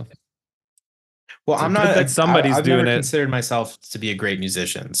 Yeah. So Well, it's I'm good not that somebody's I've never doing it. considered myself to be a great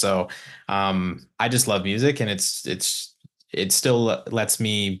musician. So I just love music, and it still lets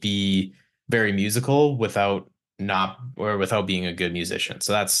me be very musical without being a good musician.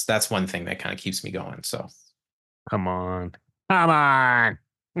 So that's one thing that kind of keeps me going. So Come on. Come on.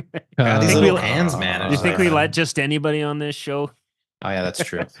 I got You these think we little let- hands, man. you think we let just anybody on this show? Oh yeah, that's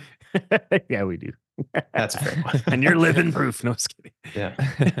true. Yeah, we do. That's a fair one. And you're living proof. No, just kidding.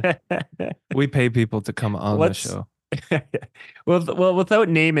 Yeah. We pay people to come on the Let's- show. well, without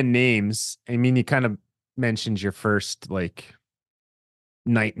naming names, I mean, you kind of mentioned your first like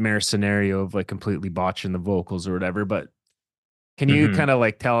nightmare scenario of like completely botching the vocals or whatever, but can you Mhm. kind of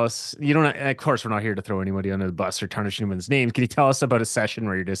like tell us, you don't, of course, we're not here to throw anybody under the bus or tarnish anyone's names. Can you tell us about a session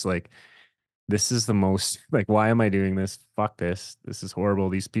where you're just like, this is the most, like, why am I doing this? Fuck this. This is horrible.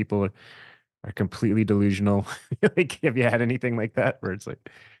 These people are completely delusional. Like, have you had anything like that where it's like,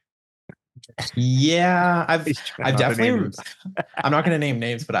 Yeah, He's trying I've not to name definitely names. I'm not going to name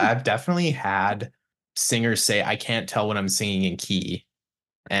names, but I've definitely had singers say I can't tell when I'm singing in key,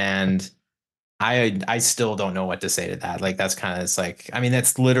 and I still don't know what to say to that. Like that's kind of, it's like, I mean,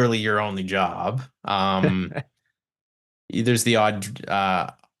 that's literally your only job. There's the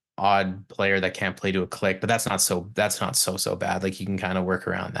odd player that can't play to a click, but that's not so bad. Like you can kind of work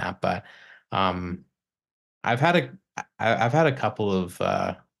around that. But um I've had I've had a couple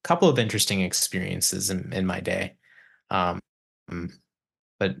of interesting experiences in my day. Um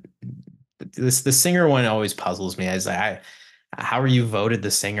but the singer one always puzzles me. How are you voted the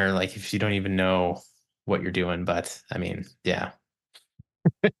singer, like if you don't even know what you're doing? But I mean, yeah.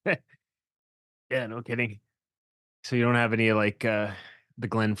 Yeah, no kidding. So you don't have any like the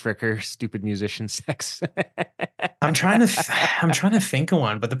Glenn Fricker stupid musician sex. I'm trying to think of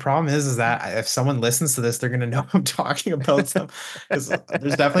one, but the problem is that if someone listens to this, they're gonna know I'm talking about them. Because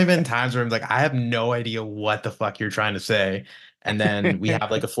there's definitely been times where I'm like, I have no idea what the fuck you're trying to say, and then we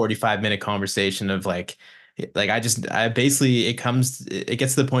have like a 45-minute conversation of like I basically it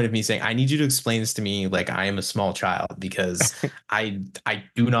gets to the point of me saying, I need you to explain this to me like I am a small child because I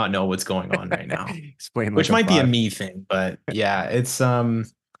do not know what's going on right now, Explain like which a might be a five. me thing, but yeah, it's a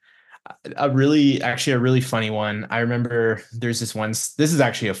really funny one. I remember there's this one. This is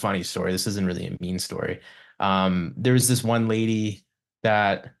actually a funny story. This isn't really a mean story. There was this one lady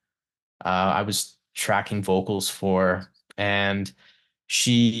that I was tracking vocals for, and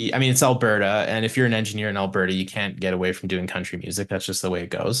I mean, it's Alberta, and if you're an engineer in Alberta, you can't get away from doing country music. That's just the way it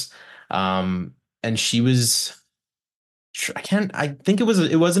goes. And she was I think it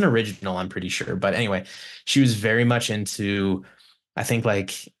was an original, I'm pretty sure. But anyway, she was very much into, I think,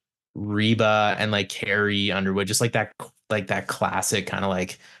 like Reba and like Carrie Underwood, just like that classic kind of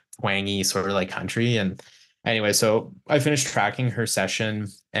like twangy sort of like country. And anyway, so I finished tracking her session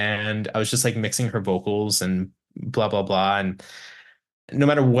and I was just like mixing her vocals and blah blah blah. And no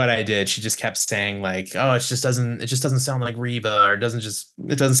matter what I did, she just kept saying like, "Oh, it just doesn't sound like Reba, or it doesn't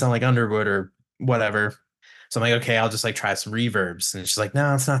sound like Underwood or whatever." So I'm like, okay, I'll just like try some reverbs. And she's like,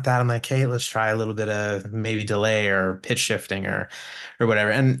 no, it's not that. I'm like, hey, let's try a little bit of maybe delay or pitch shifting or whatever.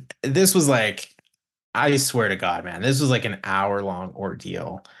 And this was like, I swear to God, man, this was like an hour-long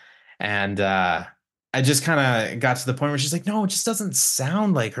ordeal. And I just kind of got to the point where she's like, no, it just doesn't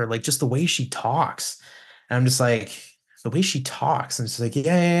sound like her, like just the way she talks. And I'm just like, the way she talks. And she's like, yeah,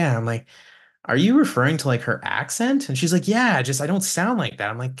 yeah, yeah. I'm like, are you referring to like her accent? And she's like, yeah, just I don't sound like that.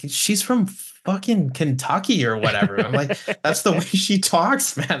 I'm like, she's from fucking Kentucky or whatever. I'm like, that's the way she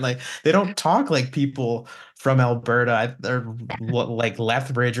talks, man. Like they don't talk like people from Alberta or like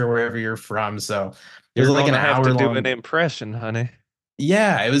Lethbridge or wherever you're from. So it was You're like going an to have hour to do an long. impression, honey.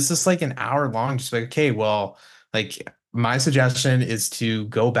 Yeah, it was just like an hour long. Just like, okay, well, like my suggestion is to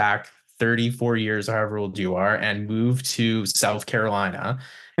go back 34 years, however old you are, and move to South Carolina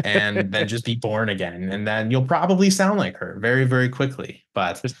and then just be born again. And then you'll probably sound like her very, very quickly.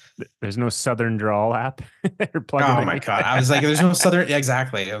 But There's no Southern drawl app or oh plugin. my God, I was like, there's no Southern, yeah,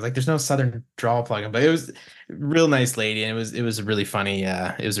 exactly. I was like, there's no Southern drawl plugin, but it was a real nice lady. And it was a really funny,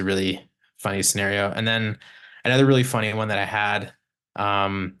 it was a really funny scenario. And then another really funny one that I had,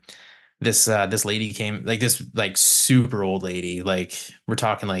 um, this lady came, like this like super old lady, like we're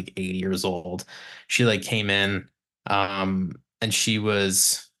talking like 80 years old. She like came in, and she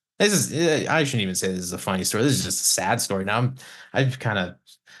was, I shouldn't even say this is a funny story, this is just a sad story. I've kind of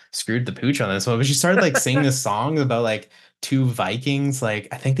screwed the pooch on this one, but she started like singing this song about like two Vikings, like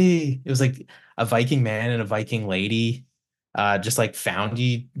I think it was like a Viking man and a Viking lady just like found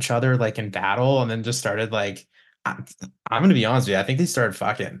each other like in battle and then just started like, I'm gonna be honest with you. I think they started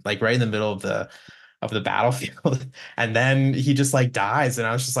fucking like right in the middle of the battlefield, and then he just like dies, and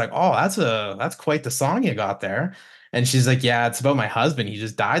I was just like, oh, that's quite the song you got there. And she's like, yeah, it's about my husband. He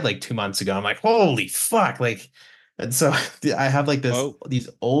just died like 2 months ago. I'm like, holy fuck, like, and so I have like Whoa. these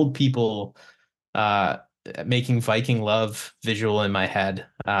old people uh making Viking love visual in my head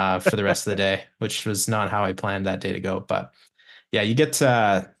for the rest of the day, which was not how I planned that day to go. But yeah, you get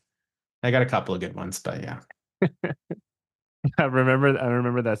I got a couple of good ones, but yeah. I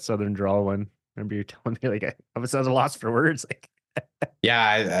remember that Southern drawl one. Remember you telling me like I was at a loss for words. Like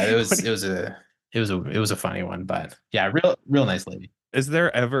Yeah, it was a funny one, but yeah, real nice lady. Is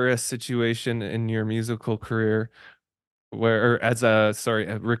there ever a situation in your musical career where, or as a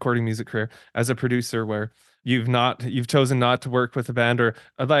recording music career, as a producer, where you've chosen not to work with a band, or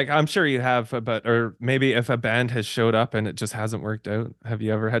like I'm sure you have, but or maybe if a band has showed up and it just hasn't worked out, have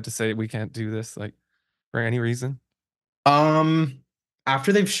you ever had to say we can't do this, like for any reason? Um,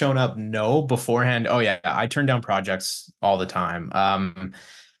 After they've shown up, no. Beforehand, oh yeah, I turn down projects all the time.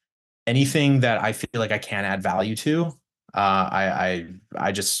 Anything that I feel like I can add value to,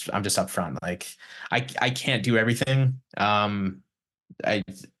 I'm just upfront. Like I can't do everything. I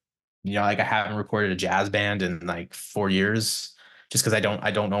like I haven't recorded a jazz band in like 4 years just because I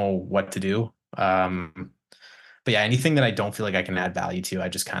don't know what to do. But yeah, anything that I don't feel like I can add value to, I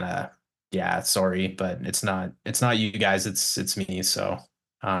just kind of, yeah, sorry, but it's not you guys, it's me. So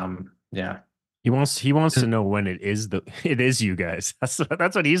yeah. he wants to know when it is you guys.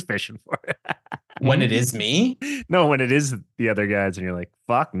 That's what he's fishing for. When it is me? No, when it is the other guys, and you're like,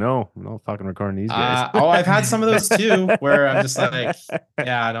 fuck, no, I'm not fucking recording these guys. Oh, I've had some of those too, where I'm just like,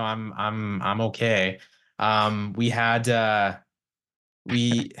 yeah, no, I'm okay. We had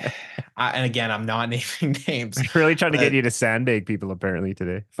we, and again, I'm not naming names. Really trying to get but you to sandbag people apparently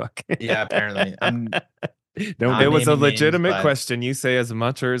today. Fuck. Yeah, apparently. I'm Don't not It was a naming names, legitimate but question. You say as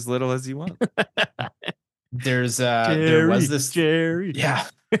much or as little as you want. there was Jerry, this, Jerry. yeah,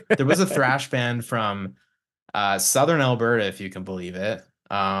 there was a thrash band from Southern Alberta, if you can believe it.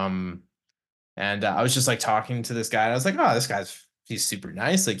 And I was just like talking to this guy, and I was like, oh, he's super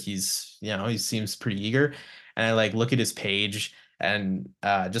nice. Like he seems pretty eager. And I like look at his page and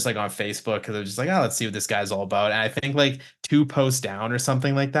just like on Facebook, because I was just like, oh, let's see what this guy's all about. And I think like 2 posts down or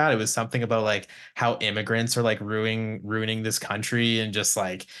something like that, it was something about like how immigrants are like ruining this country, and just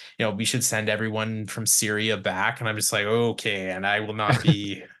like, we should send everyone from Syria back. And I'm just like, okay, and I will not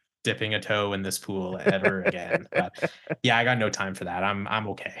be dipping a toe in this pool ever again. But yeah, I got no time for that. I'm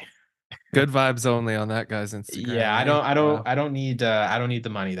okay. Good vibes only on that guy's Instagram. Yeah, eh? Wow. I don't need the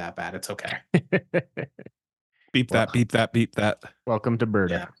money that bad. It's okay. Beep that, beep that, beep that. Welcome to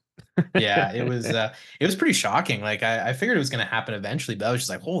Berta. Yeah. Yeah, it was pretty shocking. Like I figured it was gonna happen eventually, but I was just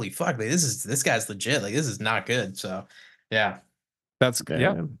like, holy fuck, like, this guy's legit. Like, this is not good. So yeah. That's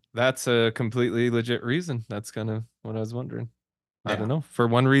Damn. that's a completely legit reason. That's kind of what I was wondering. I Yeah. don't know, for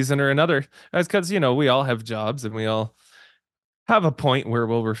one reason or another. That's because we all have jobs and we all have a point where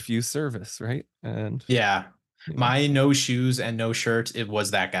we'll refuse service, right? And Yeah. My no shoes and no shirt, it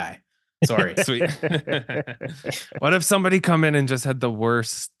was that guy. Sorry. sweet. What if somebody come in and just had the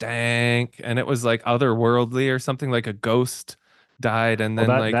worst stank, and it was like otherworldly or something, like a ghost died and Well,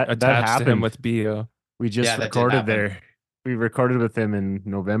 then that- like that- that attached to him happened. with BO? We just Yeah, that did recorded happen. there. We recorded with him in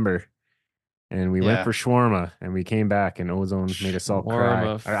November, and we went Yeah. for shawarma, and we came back, and ozone made us all cry.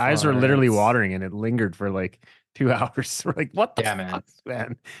 Shawarma Our eyes were literally farts. watering, and it lingered for like 2 hours. We're like, what the Yeah, man. fuck,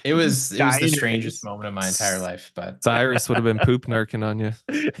 man? It was Die the in your strangest face. moment of my entire life. But Cyrus would have been poop narking on you.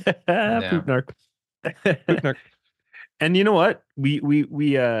 Poop narc. Poop narc. And you know what? We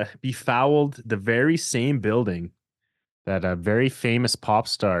befouled the very same building that a very famous pop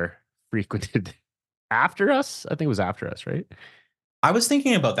star frequented after us. I think it was after us, right? I was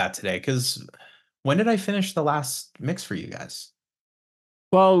thinking about that today, because when did I finish the last mix for you guys?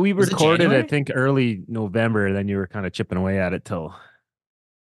 Well, we Was it recorded, I January? think, early November. Then you were kind of chipping away at it till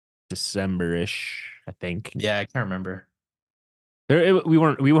December-ish, I think. Yeah, I can't remember. We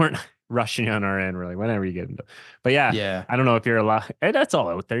weren't rushing on our end. We're like, whenever you get into. But yeah, Yeah. I don't know if you're allowed. That's all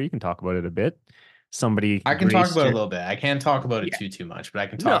out there. You can talk about it a bit. Somebody I can talk graced about it a your- little bit. I can't talk about it Yeah. too much, but I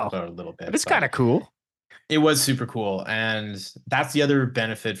can talk No, about it a little bit. But it's but kind of cool. It was super cool, and that's the other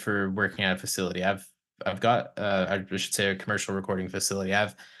benefit for working at a facility. I've got I should say a commercial recording facility.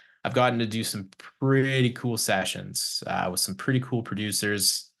 I've gotten to do some pretty cool sessions with some pretty cool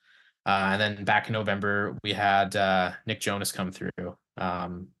producers. And then back in November, we had Nick Jonas come through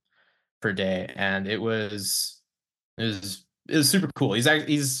for a day, and it was super cool.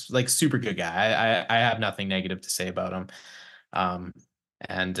 He's like super good guy. I have nothing negative to say about him.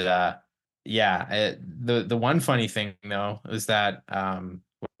 And yeah, the one funny thing though is that when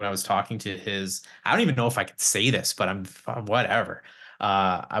I was talking to I don't even know if I could say this, but whatever.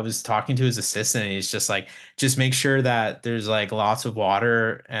 I was talking to his assistant, and he's just like, just make sure that there's like lots of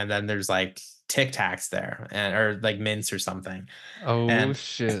water, and then there's like Tic Tacs there, or like mints or something. Oh And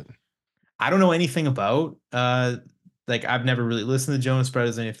shit. I don't know anything about like, I've never really listened to Jonas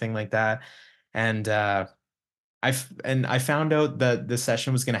Brothers or anything like that. And I found out that the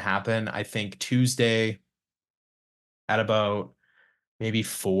session was going to happen, I think Tuesday at about maybe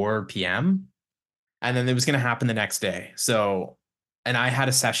 4 p.m. And then it was going to happen the next day. So, and I had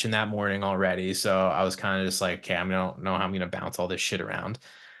a session that morning already. So I was kind of just like, okay, I don't know how I'm going to bounce all this shit around.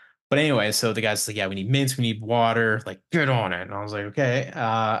 But anyway, so the guy's like, yeah, we need mints, we need water, like, get on it. And I was like, okay.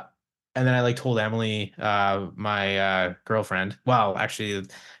 And then I like told Emily, my girlfriend, well, actually, I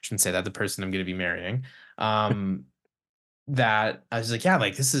shouldn't say that, the person I'm going to be marrying, that I was like, yeah,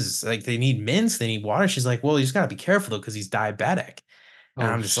 like, this is like, they need mints, they need water. She's like, well, you just got to be careful though, because he's diabetic. And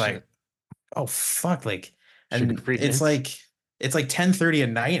Oh, I'm just like, shit. oh, fuck. Like, and Sugar-free it's mints. like 10:30 at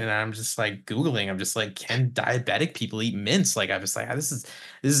night, and I'm just like Googling. I'm just like, can diabetic people eat mints? Like, I was like, this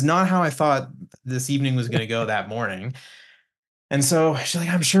is not how I thought this evening was going to go that morning. And so she's like,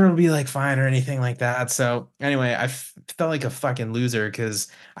 I'm sure it'll be like fine or anything like that. So anyway, I felt like a fucking loser, because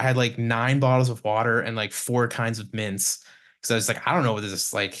I had like 9 bottles of water and like 4 kinds of mints. Because I was like, I don't know what this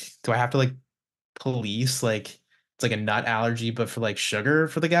is like. Do I have to like police like it's like a nut allergy, but for like sugar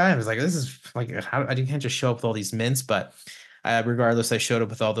for the guy? I was like, this is like, how I can't just show up with all these mints. But regardless, I showed up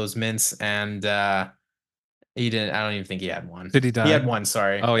with all those mints, and he didn't. I don't even think he had one. Did he die? He had one.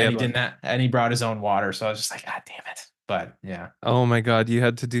 Sorry. Oh, he and had he one. didn't. And he brought his own water. So I was just like, God damn it. But yeah. Oh my God, you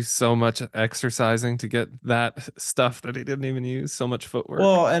had to do so much exercising to get that stuff that he didn't even use. So much footwork.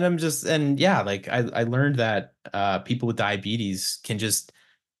 Well, and yeah, like I learned that people with diabetes can just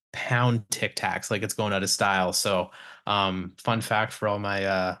pound Tic Tacs like it's going out of style. So fun fact for all my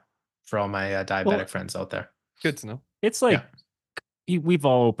diabetic friends out there. Good to know. It's like we've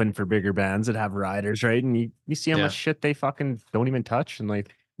all opened for bigger bands that have riders, right? And you see how much shit they fucking don't even touch, and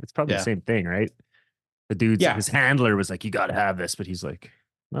like it's probably the same thing, right? The dude's his handler was like, "You got to have this," but he's like,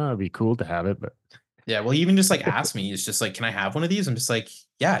 "Oh, it'd be cool to have it." But yeah, well, he even just like asked me, he's just like, "Can I have one of these?" I'm just like,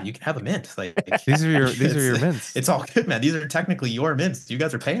 "Yeah, you can have a mint." Like these are your mints. It's all good, man. These are technically your mints. You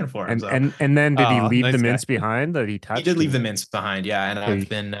guys are paying for them. And then did he leave nice the guy. mints behind that he touched? He did leave the mints behind, yeah. And I've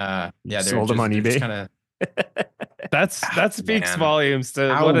been they're sold them on eBay. Kind of that speaks volumes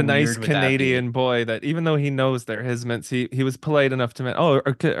to what a nice Canadian boy that even though he knows they're his mints, he was polite enough to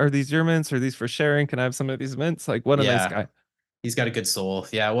are these your mints? Are these for sharing? Can I have some of these mints? Like, what a nice guy. He's got a good soul.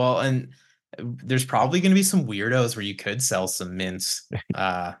 Yeah, well, and there's probably going to be some weirdos where you could sell some mints,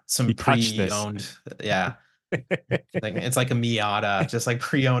 some pre-owned. Yeah. Like it's like a Miata, just like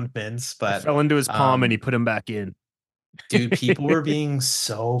pre-owned mints, but it fell into his palm and he put him back in. Dude, people were being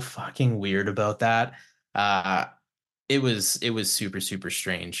so fucking weird about that. It was super, super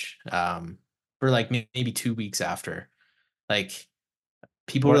strange. For like maybe 2 weeks after, like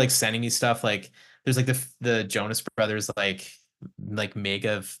people were like sending me stuff. Like there's like the Jonas Brothers like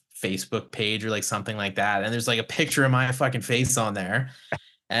mega Facebook page or like something like that, and there's like a picture of my fucking face on there,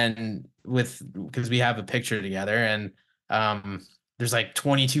 and because we have a picture together, and there's like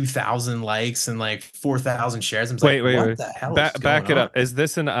 22,000 likes and like 4,000 shares. I'm like, what the hell is going back it on? up. Is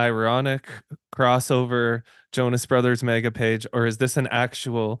this an ironic crossover Jonas Brothers mega page, or is this an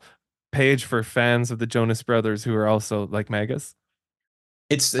actual page for fans of the Jonas Brothers who are also like megas?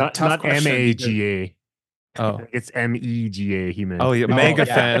 It's not MAGA. Oh, it's MEGA. He meant. Oh yeah, mega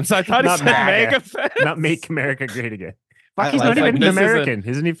fans. I thought he said mega fans. Not make America great again. Fuck, he's not even American.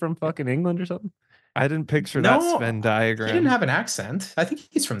 Isn't he from fucking England or something? I didn't picture that Venn diagram. He didn't have an accent. I think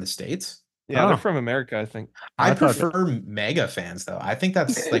he's from the States. Yeah, they're from America, I think. I prefer mega fans, though. I think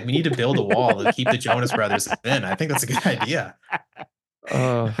that's like we need to build a wall to keep the Jonas Brothers in. I think that's a good idea.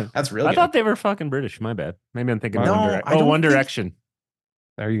 That's really. I thought they were fucking British. My bad. Maybe I'm thinking One Direction.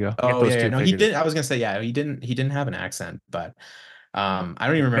 There you go. Oh yeah, no, he didn't. I was gonna say he didn't have an accent, but I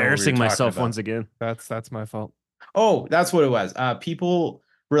don't even remember. Embarrassing myself once again. That's my fault. Oh, that's what it was. People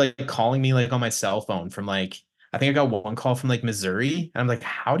were like calling me like on my cell phone from like, I think I got one call from like Missouri, and I'm like,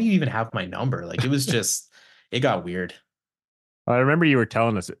 how do you even have my number? Like it was just, it got weird. I remember you were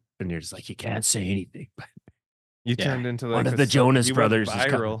telling us it, and you're just like, you can't say anything. You turned into like one of the Jonas Brothers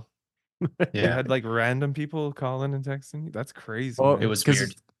viral. Yeah, you had like random people calling and texting you. That's crazy. Well, it was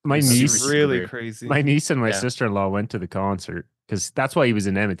weird. My niece, really crazy. My niece and my sister-in-law went to the concert because that's why he was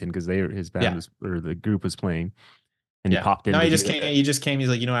in Edmonton, because his band was, or the group was playing. And he popped in. No, he just came. He's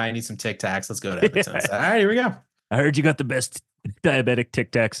like, you know what? I need some Tic Tacs. Let's go to Edmonton. I said, all right, here we go. I heard you got the best diabetic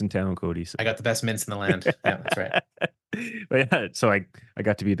Tic Tacs in town, Cody. So. I got the best mints in the land. Yeah, that's right. But yeah, so I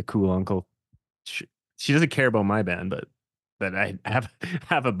got to be the cool uncle. She doesn't care about my band, but I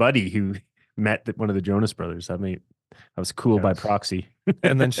have a buddy who met one of the Jonas Brothers. I was cool by proxy.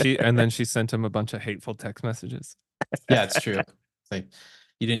 and then she sent him a bunch of hateful text messages. Yeah, it's true. It's like,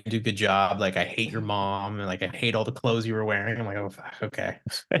 you didn't do a good job. Like, I hate your mom, and like I hate all the clothes you were wearing. I'm like, oh, fuck, okay.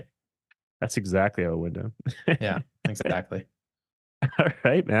 That's exactly how it went down. Yeah, exactly. All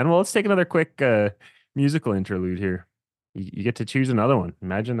right, man. Well, let's take another quick musical interlude here. You get to choose another one.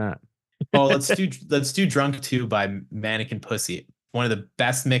 Imagine that. Oh, let's do Drunk 2 by Mannequin Pussy. One of the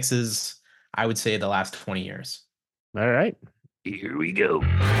best mixes, I would say, the last 20 years. All right. Here we go.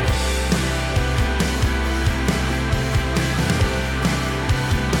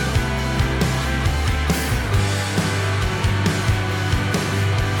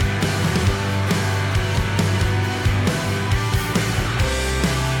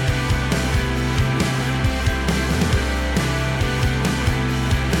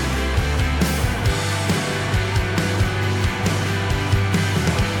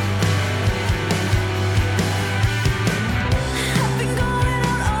 I've been going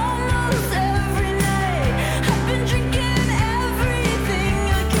out all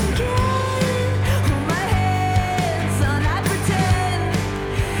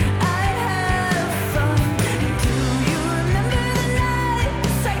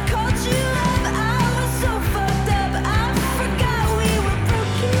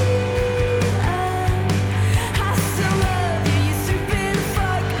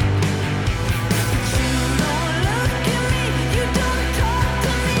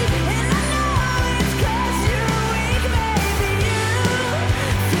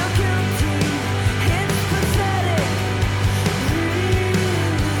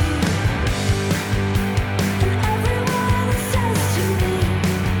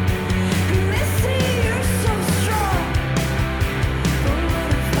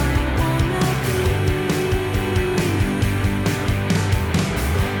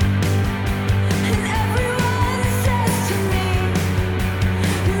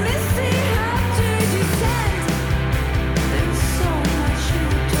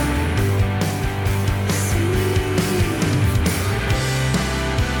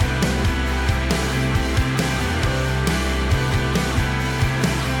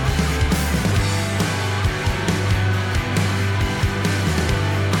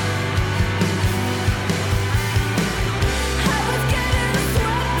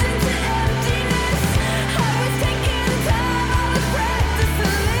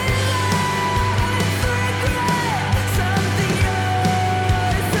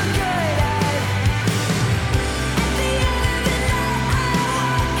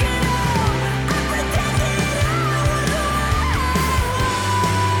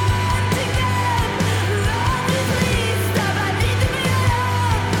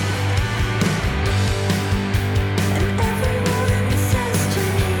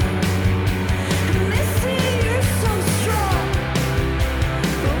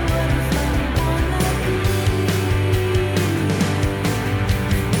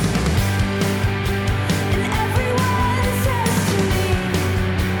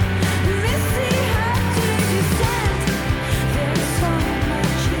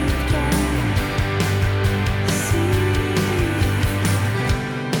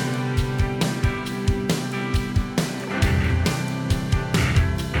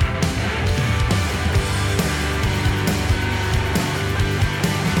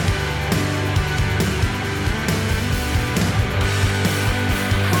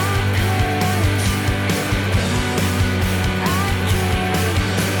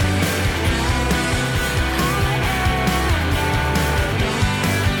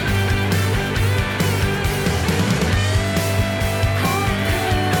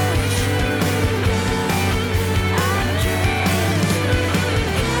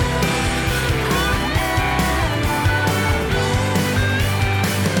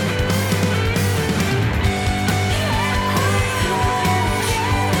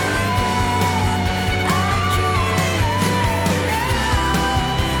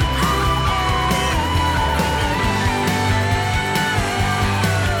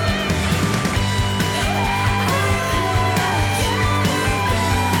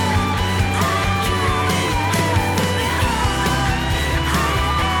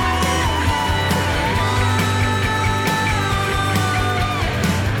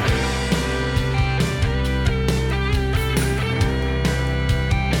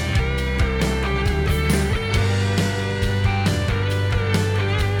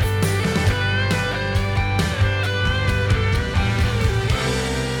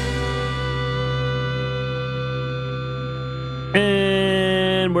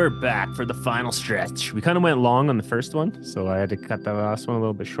And we're back for the final stretch. We kind of went long on the first one, so I had to cut that last one a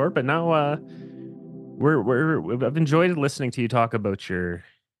little bit short. But now, I've enjoyed listening to you talk about your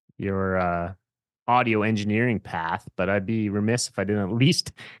audio engineering path. But I'd be remiss if I didn't at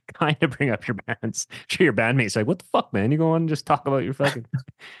least kind of bring up your your bandmates. Like, what the fuck, man? You go on and just talk about your fucking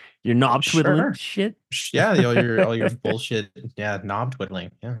your knob twiddling Sure. shit. Yeah, all your bullshit. Yeah, knob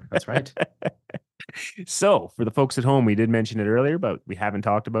twiddling. Yeah, that's right. So, for the folks at home, we did mention it earlier, but we haven't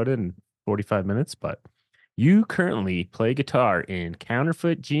talked about it in 45 minutes. But you currently play guitar in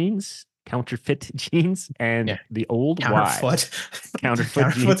counterfeit jeans, and Yeah. the old Counterfoot. wives. Counterfoot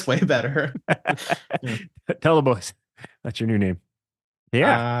Counterfoot's jeans. way better. Yeah. Tell the boys that's your new name.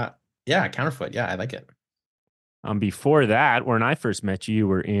 Yeah. Yeah, counterfoot. Yeah, I like it. Before that, when I first met you, you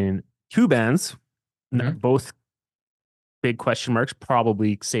were in two bands, both big question marks,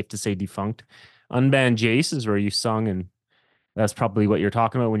 probably safe to say defunct. Unbanned Jace is where you sung, and that's probably what you're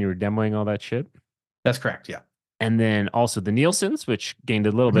talking about when you were demoing all that shit. That's correct. Yeah. And then also the Nielsen's, which gained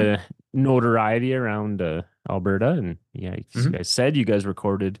a little bit of notoriety around Alberta. And yeah, you guys said you guys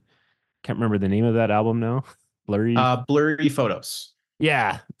recorded, can't remember the name of that album now. Blurry Photos.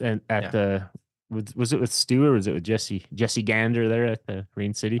 Yeah. And at the, was it with Stu or was it with Jesse Gander there at the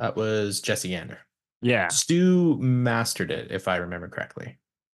Rain City? That was Jesse Gander. Yeah. Stu mastered it, if I remember correctly.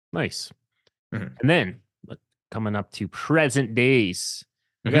 Nice. And then coming up to present days,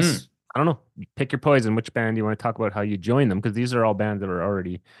 I guess, I don't know, pick your poison. Which band do you want to talk about how you joined them? Because these are all bands that are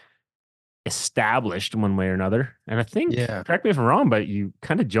already established in one way or another. And I think, correct me if I'm wrong, but you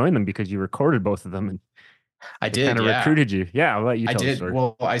kind of joined them because you recorded both of them. And I did. Kind of recruited you. Yeah, I'll let you tell the story.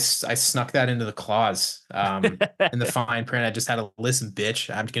 Well, I snuck that into the clause. In the fine print, I just had to listen,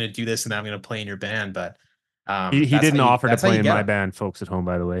 bitch. I'm going to do this and then I'm going to play in your band. But he didn't offer to play in my band, folks at home,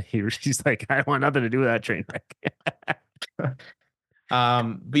 by the way. He's like, I want nothing to do with that train wreck.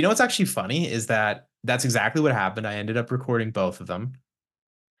 But you know what's actually funny is that's exactly what happened. I ended up recording both of them.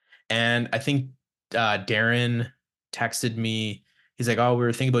 And I think Darren texted me. He's like, oh, we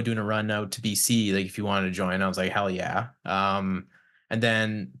were thinking about doing a run out to BC, like if you wanted to join. I was like, hell yeah. And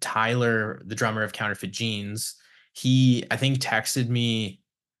then Tyler, the drummer of Counterfeit Jeans, I think texted me,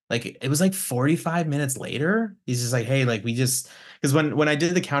 like it was like 45 minutes later. He's just like, hey, like because when I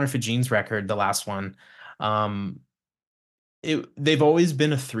did the Counterfeit Jeans record, the last one, they've always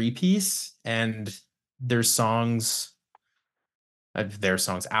been a 3-piece, and our songs,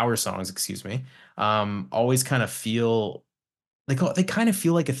 excuse me, always kind of feel like, they kind of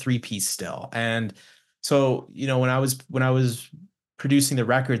feel like a 3-piece still. And so, you know, when I was producing the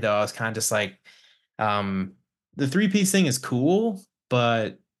record though, I was kind of just like, the 3-piece thing is cool,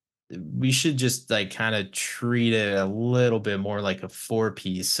 but we should just like kind of treat it a little bit more like a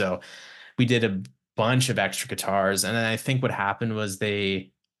 4-piece. So we did a bunch of extra guitars. And then I think what happened was I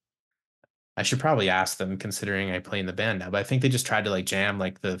should probably ask them, considering I play in the band now, but I think they just tried to like jam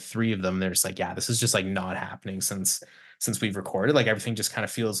like the 3 of them. They're just like, yeah, this is just like not happening since we've recorded. Like everything just kind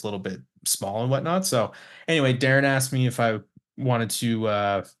of feels a little bit small and whatnot. So anyway, Darren asked me if I wanted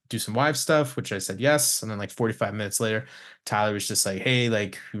to do some live stuff, which I said yes. And then like 45 minutes later, Tyler was just like, hey,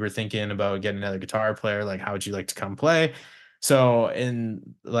 like we were thinking about getting another guitar player. Like, how would you like to come play? So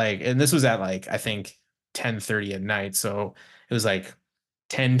and this was at like, I think 10:30 at night. So it was like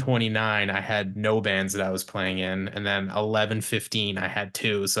 10:29, I had no bands that I was playing in, and then 11:15 I had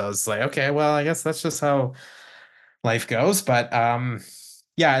 2. So I was like, okay, well, I guess that's just how life goes. But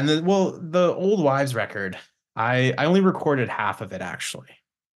yeah, and the Old Wives record, I only recorded half of it actually,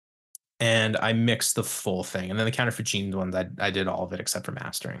 and I mixed the full thing. And then the Counterfeit Jeans ones, I did all of it except for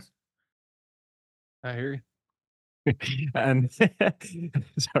mastering. I hear you. And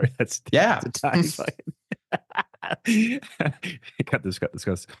sorry, that's a time cut this.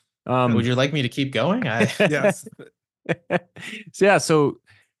 Would you like me to keep going? Yes. So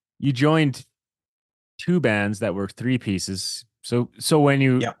you joined 2 bands that were 3-pieces. So when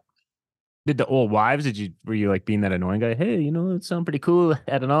you did the Old Wives, were you like being that annoying guy? Hey, you know, it sounds pretty cool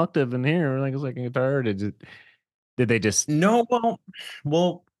at an octave in here, or like it's like a guitar. Or did they just no?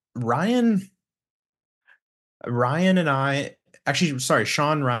 Well, Ryan and I, actually, sorry,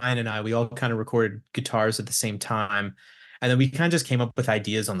 Sean, Ryan and I, we all kind of recorded guitars at the same time. And then we kind of just came up with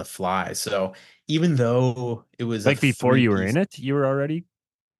ideas on the fly. So even though it was like before you were in it, you were already.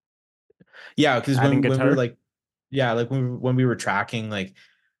 Yeah. Cause when we were like, yeah, like when we were tracking like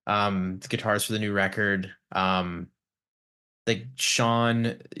the guitars for the new record, like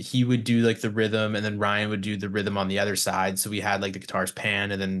Sean, he would do like the rhythm, and then Ryan would do the rhythm on the other side. So we had like the guitars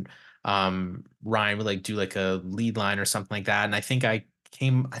pan, and then Ryan would like do like a lead line or something like that. And I think I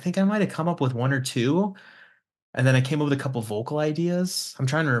might have come up with 1 or 2, And then I came up with a couple vocal ideas. I'm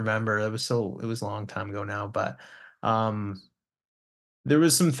trying to remember. It was a long time ago now, but um there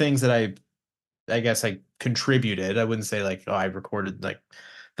was some things that I guess I contributed. I wouldn't say like, oh, I recorded like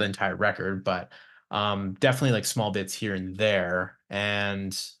the entire record, but definitely like small bits here and there.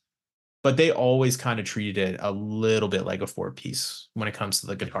 But they always kind of treated it a little bit like a four piece when it comes to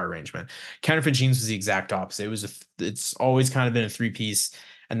the guitar arrangement. Counterfeit Jeans was the exact opposite. It's always kind of been a three piece.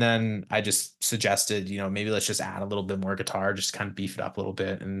 And then I just suggested, maybe let's just add a little bit more guitar, just kind of beef it up a little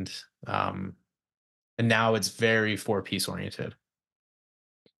bit. And now it's very four piece oriented.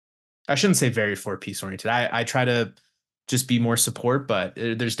 I shouldn't say very four piece oriented. I try to just be more support, but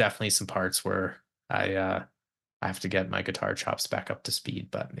there's definitely some parts where I have to get my guitar chops back up to speed.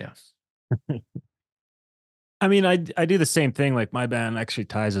 But yeah. I mean, I do the same thing. Like my band actually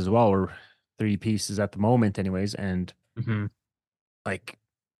ties as well. We're three pieces at the moment, anyways, and like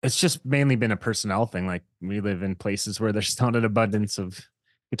it's just mainly been a personnel thing. Like we live in places where there's not an abundance of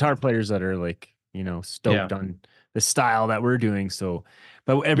guitar players that are like stoked on the style that we're doing. So,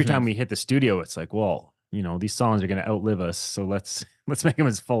 but every time we hit the studio, it's like, well, these songs are gonna outlive us, so let's make them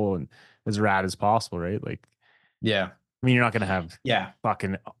as full and as rad as possible, right? Like, yeah. I mean, you're not gonna have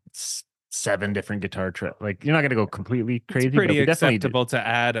fucking 7 different guitar tracks. Like you're not gonna go completely crazy. It's pretty but acceptable to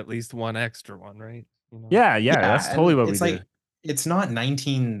add at least one extra one, right? Yeah, that's totally what we do. It's not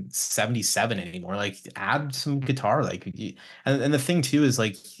 1977 anymore. Like add some guitar, like, and the thing too is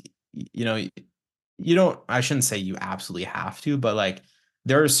like, you don't, I shouldn't say you absolutely have to, but like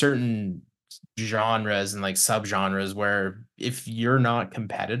there are certain genres and like subgenres where if you're not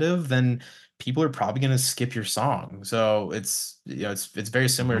competitive, then people are probably going to skip your song. So it's very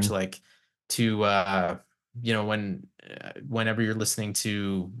similar to like whenever you're listening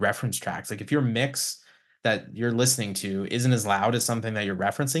to reference tracks, like if your mix that you're listening to isn't as loud as something that you're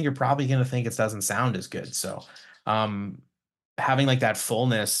referencing, you're probably going to think it doesn't sound as good. So having like that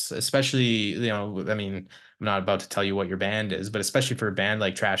fullness, especially, I mean, I'm not about to tell you what your band is, but especially for a band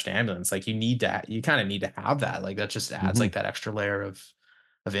like Trashed Ambulance, like you kind of need to have that. Like that just adds like that extra layer of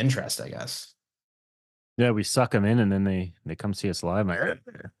interest, I guess. Yeah, we suck them in and then they come see us live. I'm like,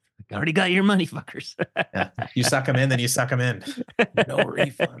 I already got your money, fuckers. Yeah. You suck them in, then you suck them in. No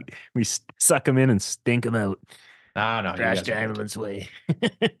refund. We suck them in and stink them out. Oh, no. Trashed Ambulance way.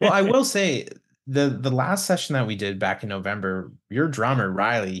 Well, I will say the last session that we did back in November, your drummer,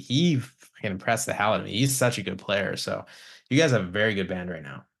 Riley, he fucking impressed the hell out of me. He's such a good player. So you guys have a very good band right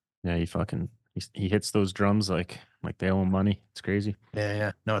now. Yeah, he hits those drums like they owe him money. It's crazy.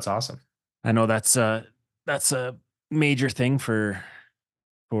 Yeah. No, it's awesome. I know that's a major thing for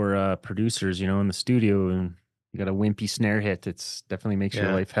producers, in the studio, and you got a wimpy snare hit. It's definitely makes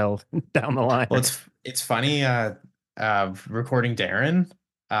your life hell down the line. Well, it's funny, recording Darren,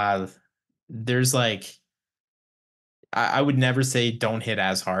 there's like, I would never say don't hit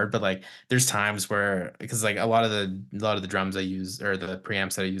as hard, but like there's times where, because like a lot of the drums I use, or the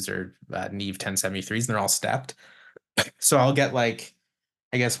preamps that I use, are Neve 1073s, and they're all stepped. So I'll get like,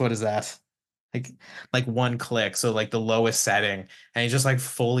 I guess, what is that? Like one click, so like the lowest setting, and he's just like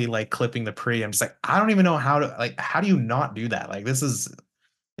fully like clipping the pre. I'm just like, I don't even know how do you not do that? Like this is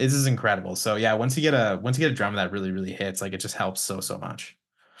incredible. So yeah, once you get a drum that really, really hits, like it just helps so much.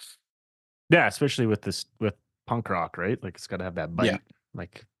 Yeah, especially with punk rock, right? Like it's got to have that bite. Yeah.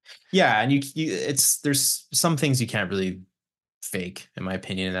 Like, yeah, and there's some things you can't really fake, in my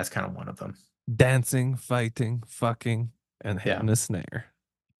opinion, and that's kind of one of them. Dancing, fighting, fucking, and hitting a snare.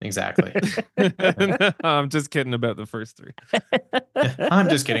 Exactly. I'm just kidding about the first 3. I'm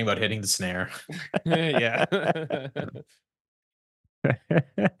just kidding about hitting the snare. Yeah.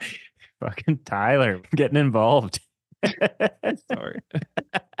 Fucking Tyler getting involved. Sorry.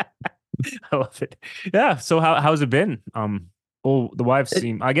 I love it. Yeah. So how's it been? The wives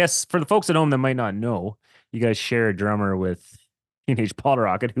seem, I guess, for the folks at home that might not know, you guys share a drummer with Teenage Bottle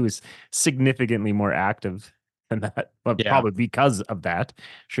Rocket, who is significantly more active than that, but probably because of that.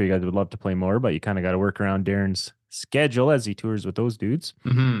 Sure, you guys would love to play more, but you kind of got to work around Darren's schedule as he tours with those dudes.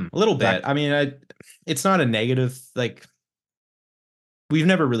 A little bit. I mean, it's not a negative. Like, we've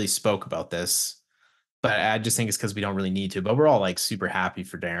never really spoke about this, but I just think it's because we don't really need to. But we're all like super happy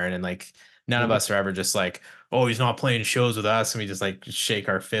for Darren, and like none of us are ever just like, oh, he's not playing shows with us, and we just like shake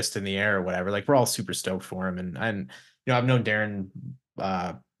our fist in the air or whatever. Like we're all super stoked for him, and I've known Darren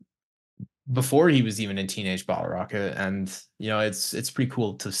before he was even in Teenage Bottle Rocket, and it's pretty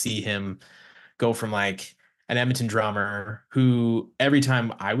cool to see him go from like an Edmonton drummer who every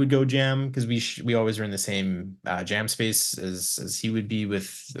time I would go jam, because we always were in the same jam space as he would be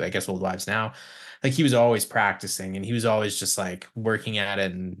with, I guess, Old Wives Now. Like he was always practicing and he was always just like working at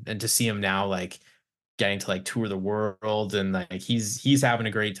it, and to see him now like getting to like tour the world, and like he's having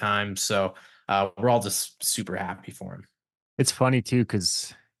a great time. So we're all just super happy for him. It's funny too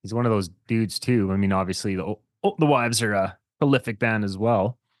because he's one of those dudes too. I mean, obviously the Wives are a prolific band as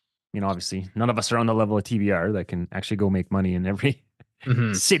well. You know, obviously none of us are on the level of TBR that can actually go make money in every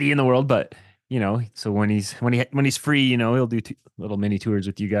Mhm. city in the world. But you know, so when he's free, you know, he'll do little mini tours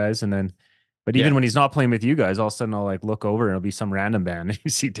with you guys, and then. But even Yeah. when he's not playing with you guys, all of a sudden I'll like look over and it'll be some random band, and you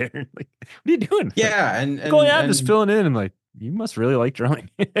see Darren like, "What are you doing?" Yeah, and Like, "Oh yeah, I'm and just filling in." I'm like, "You must really like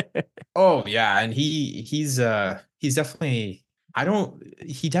drumming." oh yeah, and he's definitely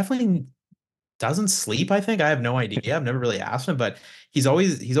he definitely doesn't sleep, I think. I have no idea. I've never really asked him, but he's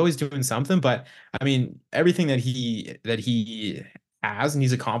always doing something. But I mean, everything that he has and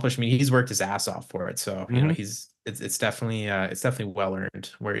he's accomplished, I mean, he's worked his ass off for it. So, you know, Mhm. it's definitely well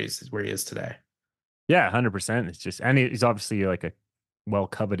earned where he is today. Yeah, 100%. It's just, and he's obviously like a well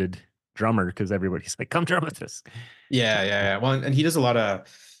coveted drummer because everybody's like, "Come drum with us." Yeah, yeah, yeah. Well, and he does a lot of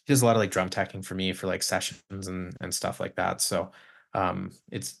like drum teching for me for like sessions and stuff like that. So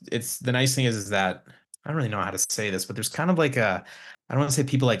it's the nice thing is that I don't really know how to say this, but there's kind of like I don't want to say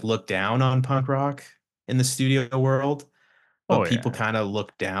people like look down on punk rock in the studio world, Oh but people yeah, kind of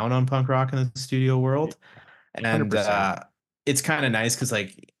look down on punk rock in the studio world. And 100%. it's kind of nice because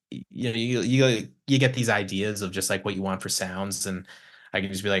like you get these ideas of just like what you want for sounds, and I can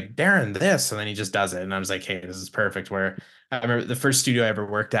just be like, Darren, this, and then he just does it, and I was like, hey, this is perfect. Where I remember the first studio I ever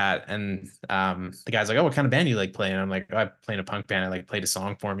worked at, and the guy's like, oh, what kind of band do you like playing? And I'm like, oh, I play in a punk band. I like played a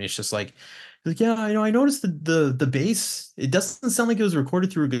song for me. It's just like, he's like, yeah, I noticed the bass. It doesn't sound like it was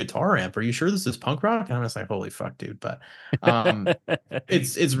recorded through a guitar amp. Are you sure this is punk rock? And I was like, holy fuck, dude. But um,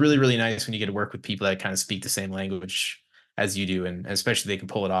 it's really really nice when you get to work with people that kind of speak the same language as you do, and especially they can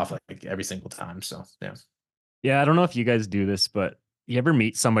pull it off like every single time. So yeah. Yeah, I don't know if you guys do this, but you ever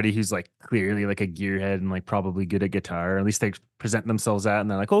meet somebody who's like clearly like a gearhead and like probably good at guitar, or at least they present themselves at, and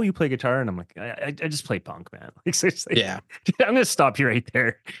they're like, "Oh, you play guitar," and I'm like, "I just play punk, man." Like seriously, Yeah. I'm gonna stop you right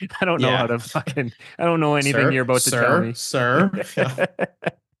there. I don't know how Yeah. to fucking. I don't know anything you're about to tell me. Sir. Yeah.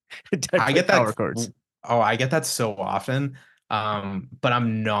 I I play get that. power chords. Oh, I get that so often. But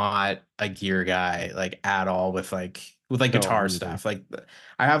I'm not a gear guy like at all with No, guitar me either. stuff. Like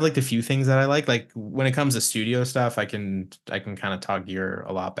I have like the few things that I like. Like when it comes to studio stuff, I can kind of talk gear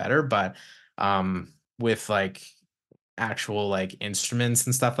a lot better. But with like actual like instruments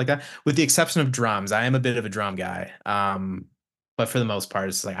and stuff like that, with the exception of drums, I am a bit of a drum guy. But for the most part,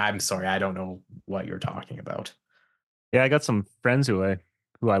 it's like I'm sorry, I don't know what you're talking about. Yeah, I got some friends who I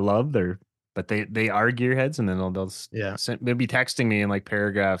love. But they are gearheads, and then Yeah. they'll be texting me in like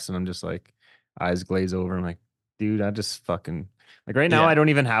paragraphs, and I'm just like eyes glaze over. I'm like, dude, I just fucking like right now. I Yeah. don't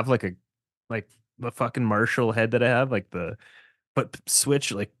even have like the fucking Marshall head that I have, like the but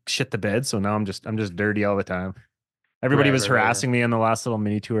switch like shit the bed. So now I'm just dirty all the time. Everybody Right, was right, right, right. harassing me on the last little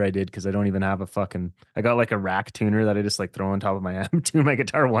mini tour I did because I don't even have a fucking. I got like a rack tuner that I just like throw on top of my amp, tune my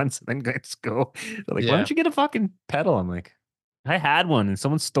guitar once, and then just go. They're like, "Why Yeah. don't you get a fucking pedal?" I'm like, "I had one and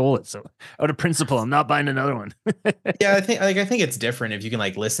someone stole it, so out of principle, I'm not buying another one." Yeah, I think it's different if you can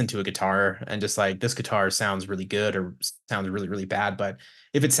like listen to a guitar and just like this guitar sounds really good or sounds really really bad. But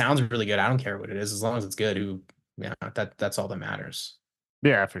if it sounds really good, I don't care what it is as long as it's good. Yeah, that's all that matters.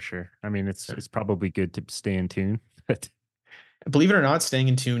 Yeah, for sure. I mean, it's Yeah. it's probably good to stay in tune, but Believe it or not, staying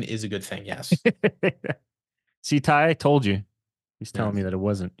in tune is a good thing. Yes. see, Ty, I told you. He's Yeah. telling me that it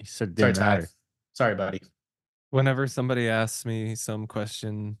wasn't. He said it Sorry, didn't Ty. matter. Sorry, buddy. Whenever somebody asks me some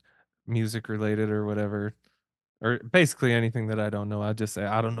question, music related or whatever, or basically anything that I don't know, I just say,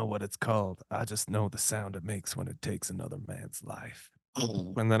 I don't know what it's called. I just know the sound it makes when it takes another man's life.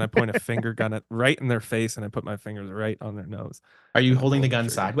 And then I point a finger gun at right in their face and I put my fingers right on their nose. Are you And I holding pull the the gun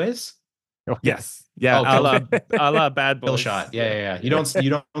trigger. sideways? Oh, Yes. Yeah. Oh, A la Bad kill Boys. shot. Yeah, yeah, yeah. You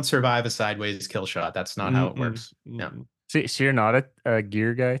don't survive a sideways kill shot. That's not how it Mm-mm, works. Yeah. mm-mm. So you're not a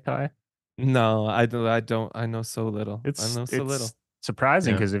gear guy, Ty? No, I don't. I know so little. I It's know so it's little.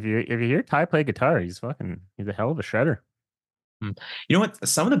 surprising Yeah. because if you hear Ty play guitar, he's a hell of a shredder. You know what?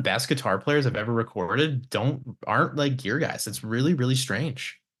 Some of the best guitar players I've ever recorded aren't like gear guys. It's really, really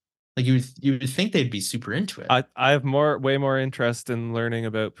strange. Like you would think they'd be super into it. I have way more interest in learning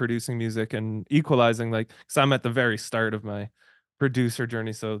about producing music and equalizing, like, because I'm at the very start of my producer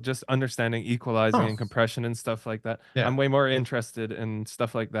journey. So just understanding equalizing Oh, and compression and stuff like that. yeah. I'm way more interested in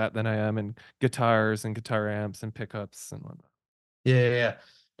stuff like that than I am in guitars and guitar amps and pickups and whatnot. Yeah, yeah, yeah.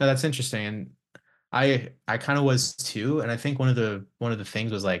 No, that's interesting. And I kind of was too. And I think one of the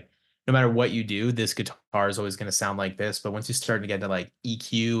things was like, no matter what you do, this guitar is always going to sound like this. But once you start to get to like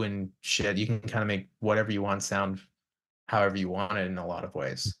EQ and shit, you can kind of make whatever you want sound however you want it in a lot of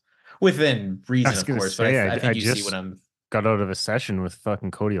ways. within I reason, was of gonna course. But say, I I think you see just what I'm. got out of a session with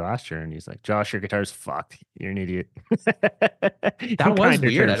fucking Cody last year, and he's like, "Josh, your guitar's fucked. You're an idiot." That was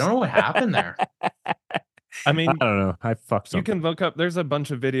weird. I don't know what happened there. I mean, I don't know. I fucked you something. can look up, there's a bunch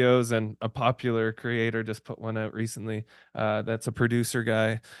of videos, and a popular creator just put one out recently. That's a producer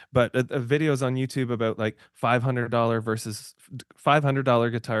guy, but videos on YouTube about like $500 versus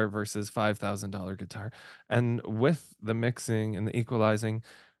 $500 guitar versus $5,000 guitar. And with the mixing and the equalizing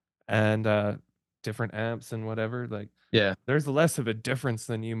and different amps and whatever, like Yeah. there's less of a difference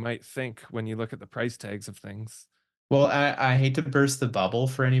than you might think when you look at the price tags of things. Well, I hate to burst the bubble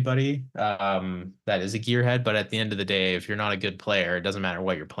for anybody that is a gearhead, but at the end of the day, if you're not a good player, it doesn't matter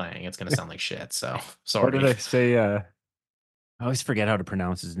what you're playing. It's gonna sound like shit. So What did sorry. I say? I always forget how to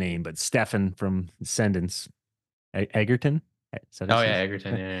pronounce his name, but Stefan from Descendants, Egerton. Is that his Oh name? yeah,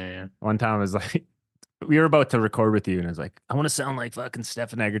 Egerton. Yeah. One time I was like, we were about to record with you, and I was like, I want to sound like fucking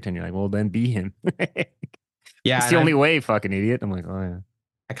Stefan Egerton. You're like, well, then be him. Yeah, It's and the only way, fucking idiot. I'm like, oh yeah.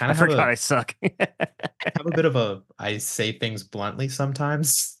 I kind I of have forgot a I suck. have a bit of a I say things bluntly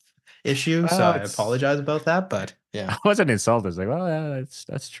sometimes issue, so Well, I it's apologize about that. But yeah, I wasn't insulted. I was like, well, yeah,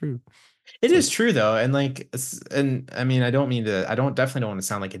 that's true. it It's is like, true though, and like, and I mean, I don't mean to, I don't definitely don't want to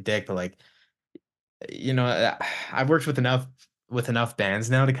sound like a dick, but like, you know, I've worked with enough bands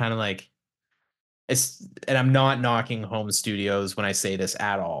now to kind of like it's, and I'm not knocking home studios when I say this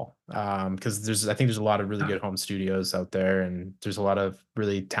at all, because I think there's a lot of really good home studios out there, and there's a lot of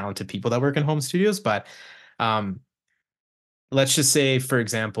really talented people that work in home studios, but um let's just say, for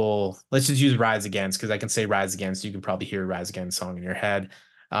example, let's just use Rise Against, because I can say Rise Against, you can probably hear a Rise Against song in your head.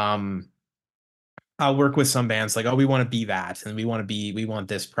 um I'll work with some bands like, oh, we want to be that, and we want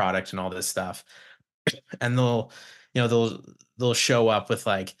this product and all this stuff, and they'll show up with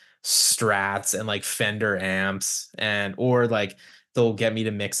like strats and like Fender amps, and or like they'll get me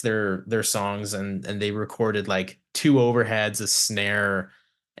to mix their songs, and they recorded like two overheads, a snare,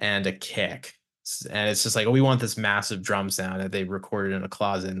 and a kick. And it's just like, oh, we want this massive drum sound that they recorded in a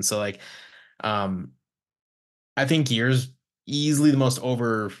closet. And so like, um I think gear's easily the most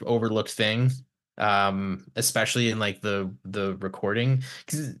overlooked thing, especially in like the recording,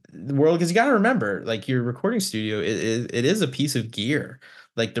 because you got to remember, like, your recording studio, it is a piece of gear.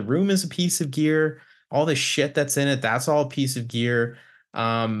 Like, the room is a piece of gear, all the shit that's in it, that's all a piece of gear.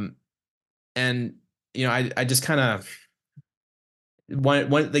 And I just kind of, one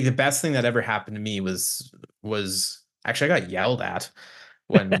like the best thing that ever happened to me was actually, I got yelled at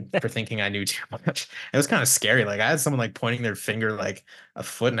for thinking I knew too much. It was kind of scary. Like, I had someone like pointing their finger like a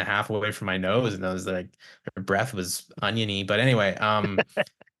foot and a half away from my nose, and I was like, their breath was oniony. But anyway,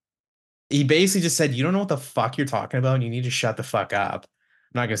 he basically just said, "You don't know what the fuck you're talking about, and you need to shut the fuck up."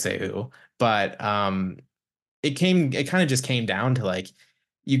 I'm not gonna say who, but it kind of just came down to like,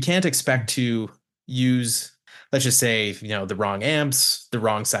 you can't expect to use, let's just say, the wrong amps, the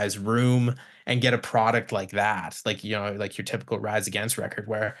wrong size room, and get a product like that, like, like your typical Rise Against record,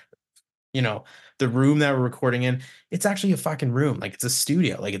 where the room that we're recording in, it's actually a fucking room. Like, it's a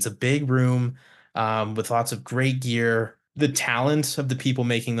studio, like, it's a big room, with lots of great gear, the talent of the people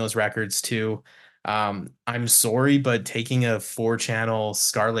making those records too. I'm sorry, but taking a 4-channel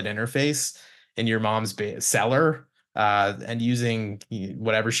Scarlett interface in your mom's cellar, and using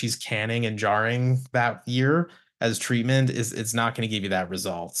whatever she's canning and jarring that year as treatment, it's not going to give you that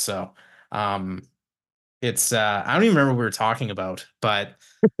result. So it's I don't even remember what we were talking about, but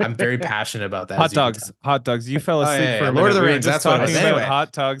I'm very passionate about that, as you can tell. Hot dogs. You fell Oh, asleep yeah, for yeah, a Lord of minute. the We were Rings, just that's what it talking was. about Anyway,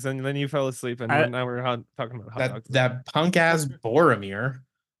 hot dogs, and then you fell asleep, and I- now we're talking about hot that dogs. that punk ass Boromir.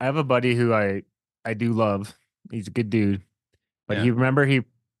 I have a buddy who I do love. He's a good dude, but Yeah.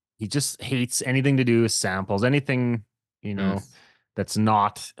 he just hates anything to do with samples, anything that's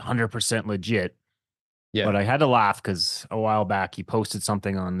not 100% legit. Yeah. But I had to laugh because a while back he posted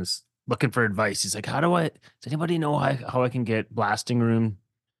something on this, looking for advice. He's like, does anybody know how I can get blasting room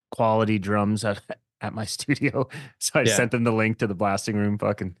quality drums at my studio?" So I Yeah. sent him the link to the blasting room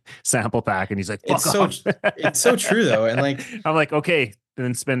fucking sample pack, and he's like, "Fuck off." It's so true though, and like, I'm like, okay,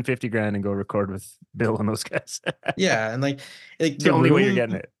 then spend 50 grand and go record with Bill and those guys. yeah, and like It's the only way you're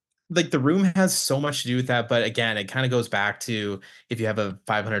getting it. Like, the room has so much to do with that, but again, it kind of goes back to, if you have a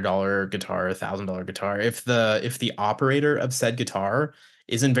 $500 guitar, $1,000 guitar, if the operator of said guitar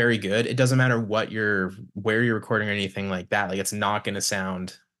isn't very good, it doesn't matter where you're recording or anything like that. Like, it's not going to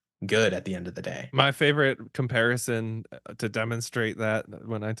sound good at the end of the day. My favorite comparison to demonstrate that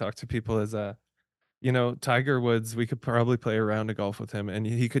when I talk to people is Tiger Woods, we could probably play a round of golf with him, and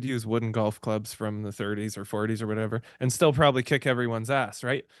he could use wooden golf clubs from the 30s or 40s or whatever, and still probably kick everyone's ass,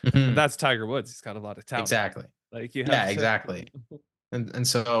 right? Mhm. And that's Tiger Woods. He's got a lot of talent. Exactly. Like, you have Yeah, to- exactly. And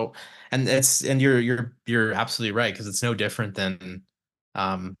so and you're absolutely right, because it's no different than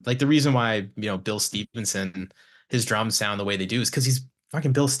like the reason why Bill Stevenson, his drums sound the way they do is because he's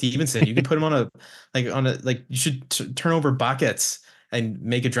fucking Bill Stevenson. You can put him on a you should turn over buckets and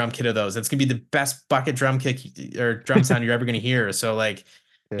make a drum kit of those. It's gonna be the best bucket drum kick or drum sound you're ever gonna hear. So like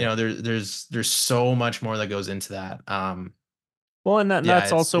there's so much more that goes into that. Well, and Yeah,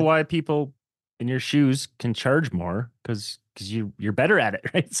 that's also why people in your shoes can charge more because you're better at it,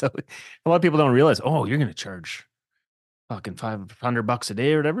 right? So a lot of people don't realize, oh, you're gonna charge fucking $500 a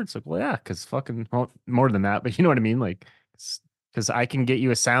day or whatever. It's like, well, yeah, because fucking more than that, but you know what I mean? Like, because I can get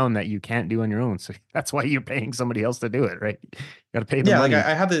you a sound that you can't do on your own. So that's why you're paying somebody else to do it, right? You got to pay them money. Like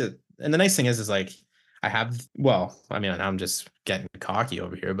I have and the nice thing is like I have, well, I mean, I'm just getting cocky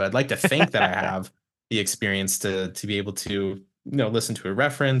over here, but I'd like to think that I have the experience to be able to listen to a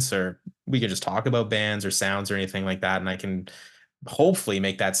reference, or we can just talk about bands or sounds or anything like that, and I can hopefully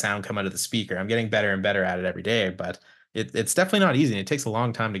make that sound come out of the speaker. I'm getting better and better at it every day, but it's definitely not easy, and it takes a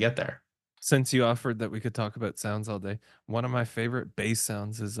long time to get there. Since you offered that we could talk about sounds all day, one of my favorite bass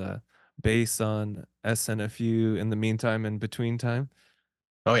sounds is a bass on SNFU in the meantime and between time.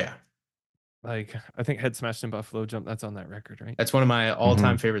 Oh yeah, like I think Head Smashed and Buffalo Jump, that's on that record, right? That's one of my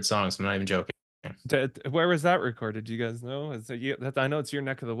all-time favorite songs. I'm not even joking. Where was that recorded? Do you guys know? I know it's your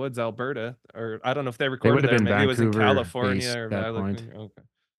neck of the woods, Alberta, or I don't know if they recorded there. Maybe it was in California or Valley. Okay.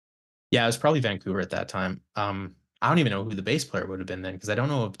 Yeah, it was probably Vancouver at that time. I don't even know who the bass player would have been then, because I don't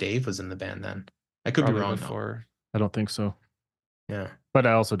know if Dave was in the band then. I could be wrong before. I don't think so. Yeah, but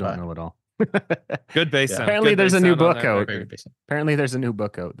I also don't know it all. Good bass sound. Apparently, there's a new book out.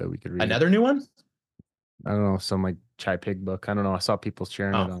 That We could read. Another new one? I don't know, some like Chai Pig book. I don't know. I saw people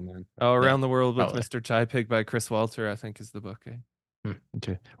sharing it online. Oh, Around the World with Mr. Chai Pig by Chris Walter, I think is the book.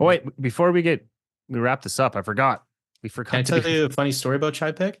 Okay. Oh wait, before we wrap this up, I forgot. Can I tell you a funny story about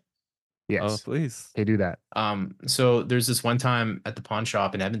Chai Pig? Yes. Oh, please. Hey, do that. So there's this one time at the pawn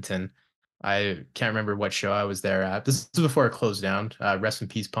shop in Edmonton. I can't remember what show I was there at. This is before it closed down. Rest in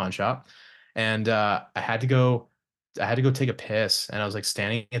peace, pawn shop. And I had to go take a piss, and I was like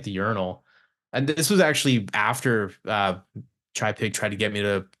standing at the urinal. And this was actually after Chai Pig tried to get me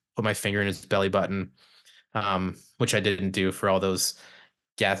to put my finger in his belly button, which I didn't do for all those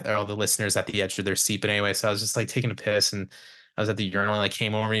all the listeners at the edge of their seat. But anyway, so I was just like taking a piss, and I was at the urinal, and like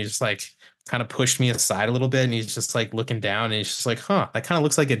came over, and he just like kind of pushed me aside a little bit, and he's just like looking down, and he's just like, huh, that kind of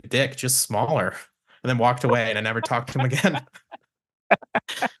looks like a dick, just smaller. And then walked away, and I never talked to him again.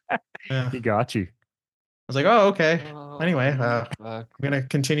 Yeah. He got you. I was like, oh, okay. Anyway, I'm gonna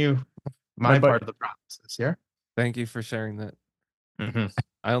continue my part of the process here. Thank you for sharing that.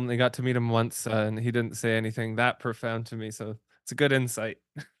 I only got to meet him once, and he didn't say anything that profound to me, so it's a good insight.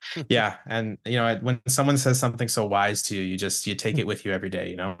 Yeah, and when someone says something so wise to you, you take it with you every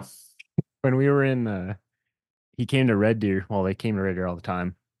day. When we were in, he came to Red Deer. Well, they came to Red Deer all the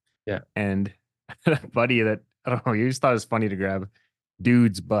time. Yeah, and a buddy that I don't know, he just thought it was funny to grab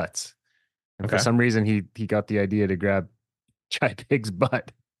dudes' butts. And for some reason, he got the idea to grab Chai Pig's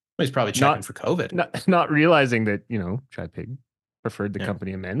butt. Well, he's probably checking for COVID. Not realizing that, Chai Pig preferred the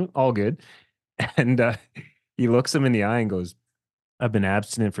company of men. All good. And he looks him in the eye and goes, I've been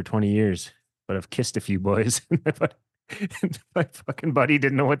abstinent for 20 years, but I've kissed a few boys. My fucking buddy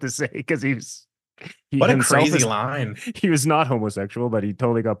didn't know what to say because what a crazy line. He was not homosexual, but he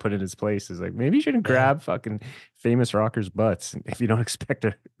totally got put in his place. He's like, maybe you shouldn't grab fucking famous rockers' butts if you don't expect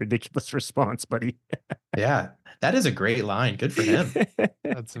a ridiculous response, buddy. Yeah, that is a great line. Good for him.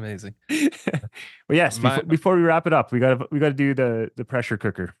 That's amazing. Well, yes. Before we wrap it up, we gotta do the pressure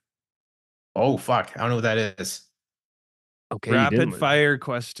cooker. Oh fuck! I don't know what that is. Okay, rapid fire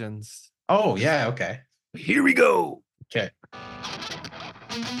questions. Oh yeah. Okay. Here we go. Okay.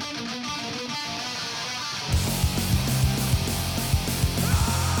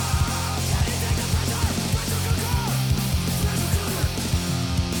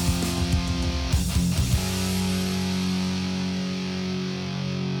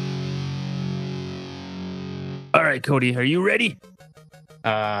 All right, Cody, are you ready?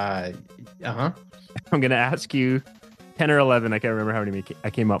 Uh-huh. I'm going to ask you 10 or 11. I can't remember how many I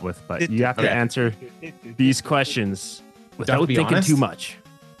came up with, but you have to answer these questions without thinking too much.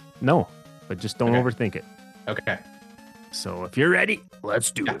 No, but just don't overthink it. Okay. So if you're ready,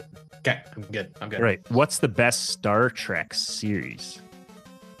 let's do it. Okay, I'm good. All right. What's the best Star Trek series?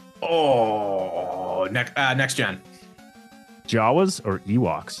 Oh, next gen. Jawas or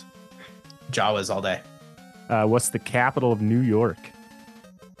Ewoks? Jawas all day. What's the capital of New York?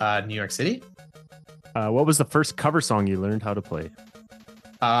 New York City. What was the first cover song you learned how to play?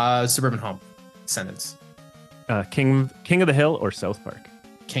 Suburban Home. Descendants. King of the Hill or South Park?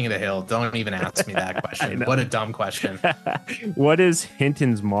 King of the Hill. Don't even ask me that question. know. What a dumb question. What is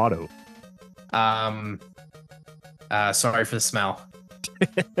Hinton's motto? Sorry for the smell.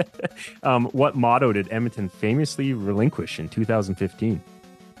 What motto did Edmonton famously relinquish in 2015?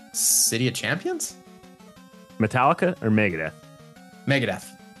 City of Champions? Metallica or Megadeth? Megadeth.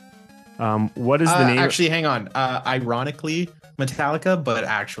 What is the name? Actually, hang on. Ironically, Metallica, but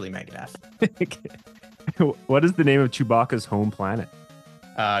actually Megadeth. What is the name of Chewbacca's home planet?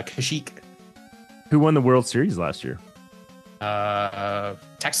 Kashyyyk. Who won the World Series last year?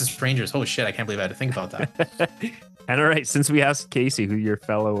 Texas Rangers. Holy shit, I can't believe I had to think about that. And all right, since we asked Casey, who your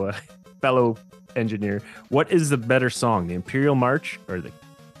fellow engineer, what is the better song, the Imperial March or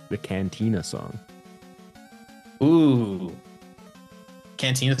the Cantina song? Ooh.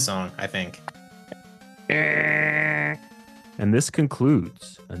 Cantina song, I think. And this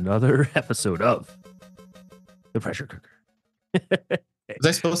concludes another episode of The Pressure Cooker. Was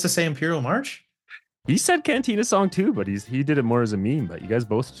I supposed to say Imperial March? He said Cantina song too, but he did it more as a meme. But you guys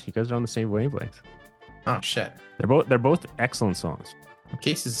are on the same wavelength. Oh shit. They're both excellent songs.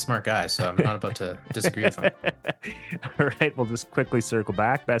 Casey's a smart guy, so I'm not about to disagree with him. All right, we'll just quickly circle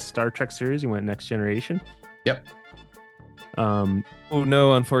back. Best Star Trek series, you went Next Generation. Yep. Oh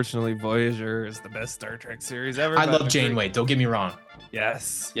no, unfortunately, Voyager is the best Star Trek series ever. I love Janeway. Don't get me wrong.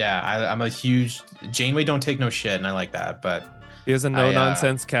 Yes. Yeah, I'm a huge Janeway. Don't take no shit, and I like that. But he is a no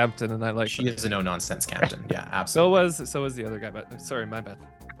nonsense captain, and I like. She is a no nonsense captain. Yeah, absolutely. So was the other guy. But sorry, my bad.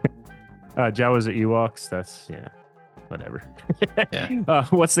 Jawas or Ewoks. That's whatever. Yeah.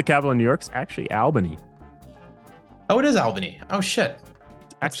 What's the capital of New York? It's actually Albany. Oh, it is Albany. Oh shit.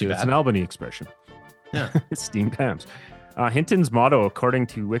 Actually, it's an Albany expression. Yeah. Steamed hams. Hinton's motto, according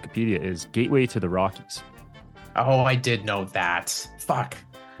to Wikipedia, is "Gateway to the Rockies." Oh, I did know that. Fuck.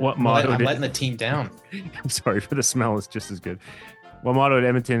 What motto? I'm letting the team down. I'm sorry for the smell. It's just as good. What motto did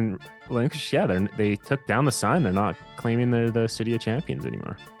Edmonton relinquish? Yeah, they took down the sign. They're not claiming they're the City of Champions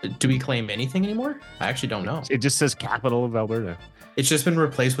anymore. Do we claim anything anymore? I actually don't know. It just says capital of Alberta. It's just been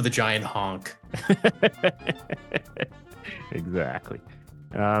replaced with a giant honk. Exactly.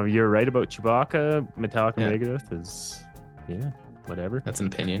 You're right about Chewbacca. Metallica Megadeth is, whatever. That's an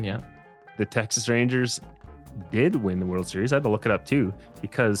opinion, yeah. The Texas Rangers did win the World Series. I had to look it up too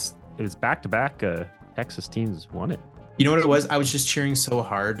because it was back-to-back Texas teams won it. You know what it was? I was just cheering so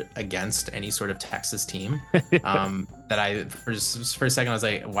hard against any sort of Texas team that I, for a second, I was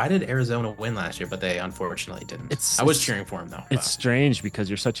like, why did Arizona win last year? But they unfortunately didn't. I was cheering for him, though. It's strange because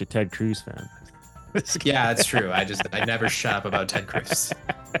you're such a Ted Cruz fan. Yeah, that's true. I never shut up about Ted Cruz.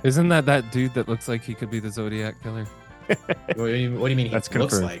 Isn't that dude that looks like he could be the Zodiac killer? What do you mean That's he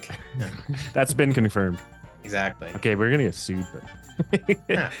looks confirmed. like? That's been confirmed. Exactly. Okay, we're gonna get sued, but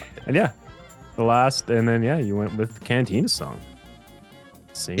and the last, and then you went with the Cantina song.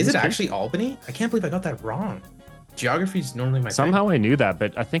 Is it actually Albany? I can't believe I got that wrong. Geography's normally my Somehow thing. I knew that,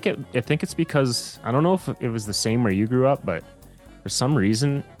 but I think it's because I don't know if it was the same where you grew up, but for some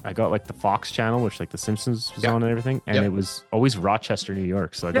reason I got like the Fox channel, which like The Simpsons was on and everything, and it was always Rochester, New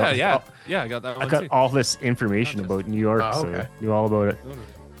York. So I got I got that one. I got too. all this information about New York, so I knew all about it.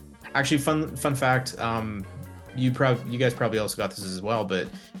 Actually, fun fact. You guys probably also got this as well, but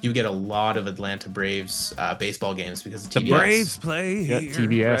you get a lot of Atlanta Braves baseball games because of TBS. The Braves play here.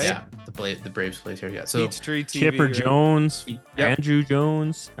 TBS. Right? Yeah, the Braves plays here. Yeah, so Peachtree TV, Chipper right? Jones, Andrew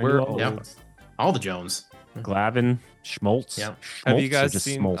Jones, all the Jones. Glavin, Schmaltz. Yeah. Have you Schmaltz or guys just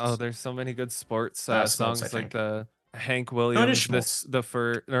seen? Schmaltz? Oh, there's so many good sports Schmaltz, I songs like think. the Hank it is Williams, Schmaltz.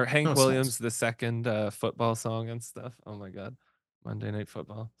 Hank No, it's Williams, Schmaltz. the second football song and stuff. Oh my God, Monday Night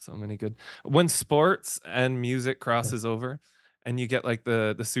Football, so many good. When sports and music crosses over, and you get like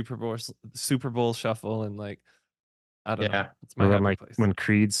the Super Bowl shuffle and like I don't know, it's my Or happy like place. when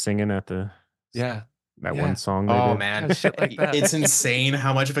Creed's singing at the that one song. They Oh did. man, Yeah, shit like that. it's insane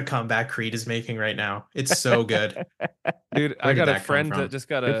how much of a comeback Creed is making right now. It's so good. Dude, I Where did got a that come friend from? that just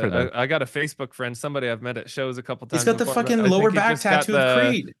got Good for them. I got a Facebook friend, somebody I've met at shows a couple times. He's got the before, but fucking I think lower he back just got tattoo of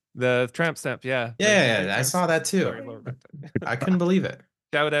Creed. The tramp stamp, yeah. Yeah, I saw that too. Sorry, lower back tattoo. I couldn't believe it.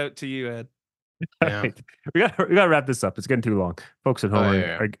 Shout out to you, Ed. Yeah. Right. We got to wrap this up. It's getting too long. Folks at home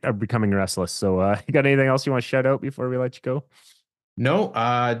are becoming restless. So, you got anything else you want to shout out before we let you go? No,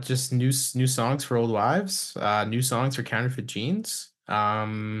 just new songs for Old Wives, new songs for Counterfeit Jeans.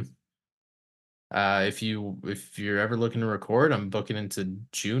 If you're ever looking to record, I'm booking into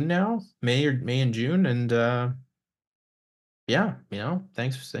June now, May and June, and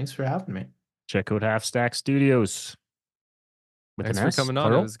thanks for having me. Check out Half Stack Studios. With Thanks an for S, coming on.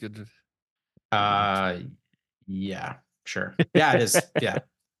 plural? It was good. Yeah, sure. Yeah, it is. Yeah.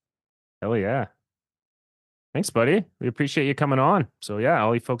 Hell yeah. Thanks, buddy. We appreciate you coming on. So yeah,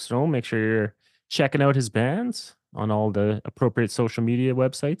 all you folks at home, make sure you're checking out his bands on all the appropriate social media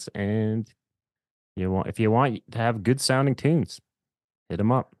websites. And if you want to have good sounding tunes, hit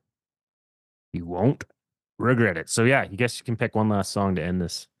him up. You won't regret it. So yeah, you guess you can pick one last song to end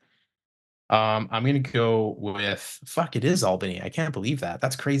this. I'm gonna go with it is Albany. I can't believe that.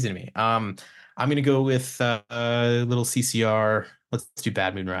 That's crazy to me. I'm gonna go with a little CCR. Let's do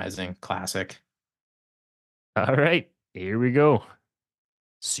Bad Moon Rising, classic. All right, here we go.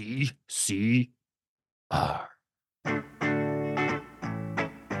 CCR.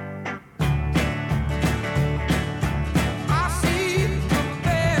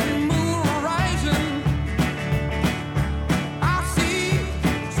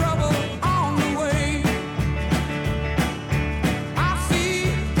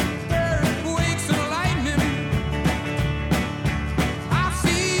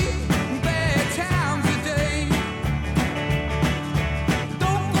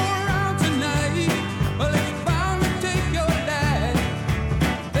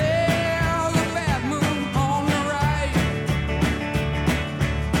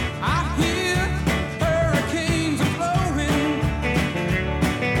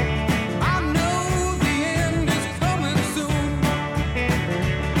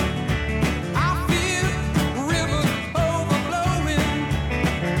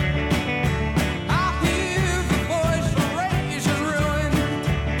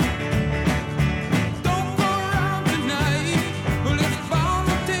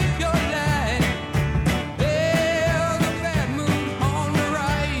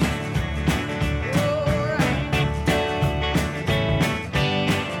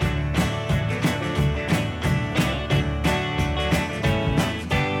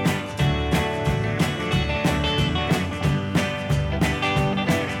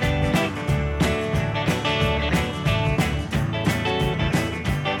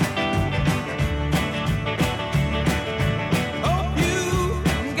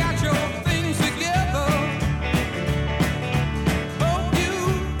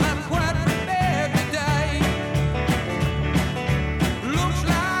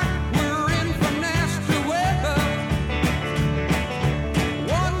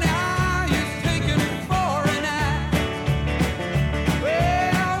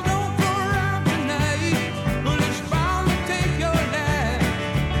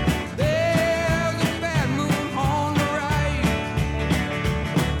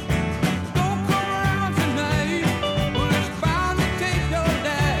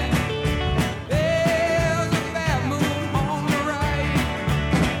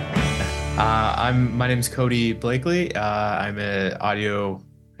 My name's Cody Blakely. I'm an audio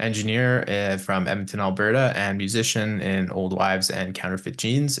engineer from Edmonton, Alberta, and musician in Old Wives and Counterfeit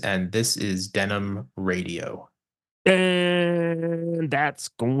Jeans. And this is Denim Radio. And that's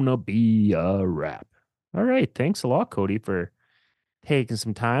gonna be a wrap. All right. Thanks a lot, Cody, for taking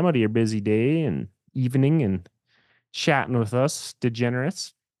some time out of your busy day and evening and chatting with us,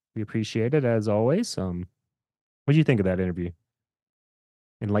 degenerates. We appreciate it as always. What do you think of that interview?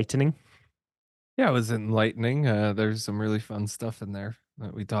 Enlightening? Yeah, it was enlightening. There's some really fun stuff in there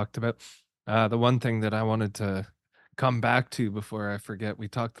that we talked about. The one thing that I wanted to come back to before I forget, we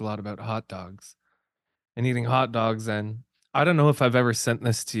talked a lot about hot dogs and eating hot dogs. And I don't know if I've ever sent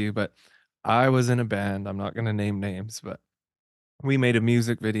this to you, but I was in a band. I'm not going to name names, but we made a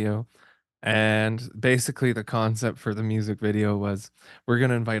music video. And basically, the concept for the music video was we're going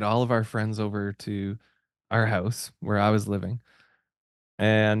to invite all of our friends over to our house where I was living.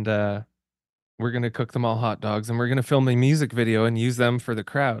 And we're going to cook them all hot dogs and we're going to film a music video and use them for the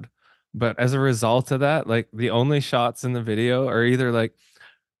crowd. But as a result of that, like the only shots in the video are either like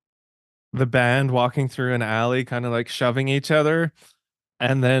the band walking through an alley, kind of like shoving each other,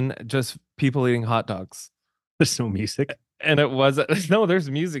 and then just people eating hot dogs. There's no music. And it wasn't, no, there's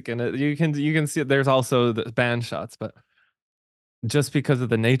music in it. You can see it. There's also the band shots, but just because of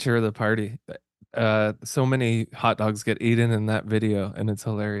the nature of the party, so many hot dogs get eaten in that video and it's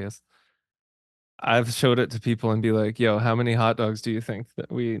hilarious. I've showed it to people and be like, yo, how many hot dogs do you think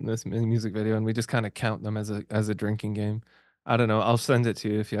that we eat in this music video? And we just kind of count them as a drinking game. I don't know. I'll send it to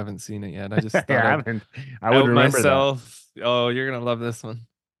you if you haven't seen it yet. I just thought I would remember myself. That. Oh, you're gonna love this one.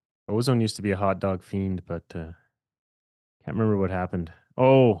 Ozone used to be a hot dog fiend, but can't remember what happened.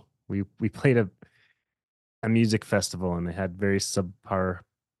 Oh, we played a music festival and they had very subpar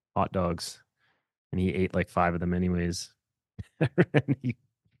hot dogs, and he ate like 5 of them anyways. And he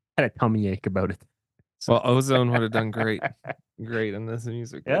had a tummy ache about it. So. Well, Ozone would have done great in this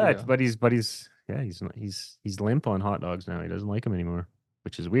music video. Yeah, but he's limp on hot dogs now. He doesn't like them anymore.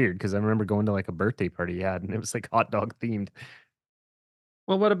 which is weird because I remember going to like a birthday party he had and it was like hot dog themed.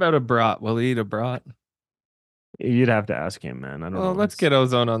 Well, what about a brat? Will he eat a brat? You'd have to ask him, man. I don't know. Well, let's get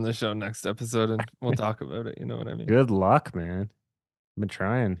Ozone on the show next episode and we'll talk about it. You know what I mean? Good luck, man. I've been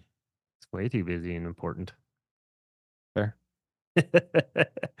trying. It's way too busy and important. Fair. But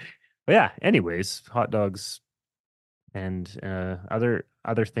yeah, anyways, hot dogs and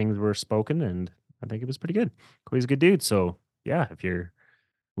other things were spoken, and I think it was pretty good. Cody's a good dude. So yeah, if you're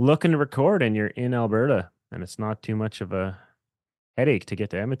looking to record and you're in Alberta and it's not too much of a headache to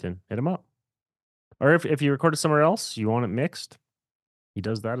get to Edmonton, hit him up. Or if you recorded somewhere else, you want it mixed, he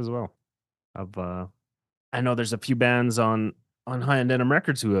does that as well. I know there's a few bands on High End Denim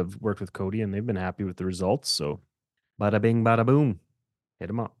Records who have worked with Cody and they've been happy with the results. So bada bing, bada boom, hit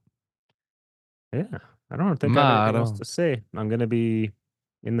him up. Yeah, I don't think I have anything else to say. I'm gonna be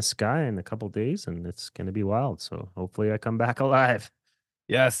in the sky in a couple days, and it's gonna be wild. So hopefully, I come back alive.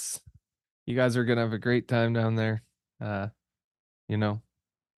 Yes, you guys are gonna have a great time down there. You know,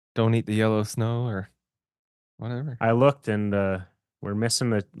 don't eat the yellow snow or whatever. I looked, and we're missing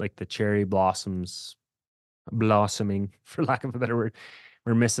the cherry blossoms blossoming, for lack of a better word.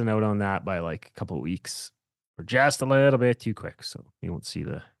 We're missing out on that by like a couple weeks. We're just a little bit too quick, so you won't see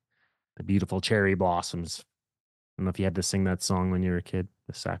the beautiful cherry blossoms. I don't know if you had to sing that song when you were a kid,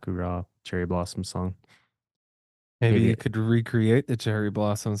 the Sakura cherry blossom song. Maybe you could recreate the cherry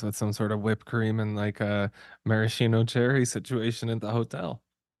blossoms with some sort of whipped cream and like a maraschino cherry situation at the hotel.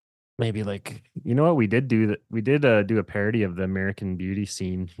 Maybe like, you know what we did do that? We did do a parody of the American Beauty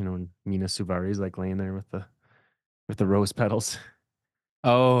scene, and Mina Suvari's like laying there with the rose petals.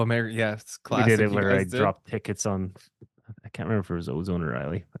 Oh, yeah, it's classic. We did it where I dropped tickets on, I can't remember if it was Ozone or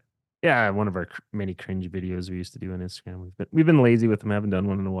Riley. But yeah, one of our many cringe videos we used to do on Instagram. We've been lazy with them. I haven't done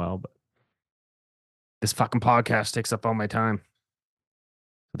one in a while, but this fucking podcast takes up all my time.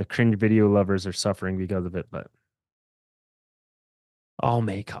 The cringe video lovers are suffering because of it, but I'll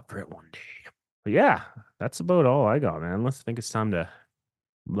make up for it one day. But yeah, that's about all I got, man. Let's think it's time to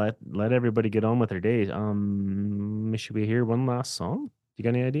let everybody get on with their days. Should we hear one last song? You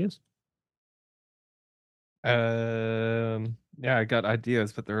got any ideas? Yeah, I got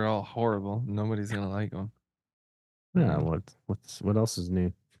ideas, but they're all horrible. Nobody's gonna like them. Yeah, what else is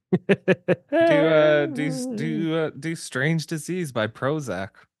new? Do Strange Disease by Prozac.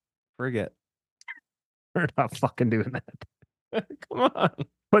 Forget. We're not fucking doing that. Come on.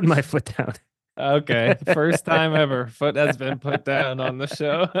 Putting my foot down. Okay. First time ever. Foot has been put down on the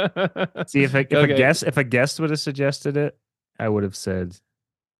show. See, if a guest would have suggested it, I would have said,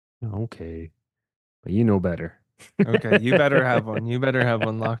 okay. But you know better. Okay, you better have one. You better have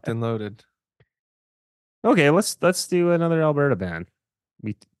one locked and loaded. Okay, let's do another Alberta band.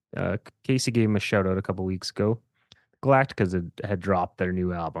 Casey gave him a shout out a couple weeks ago. Galactica had dropped their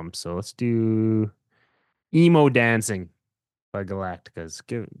new album, so let's do Emo Dancing by Galacticas.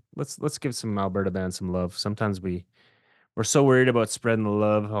 Let's give some Alberta bands some love. Sometimes we're so worried about spreading the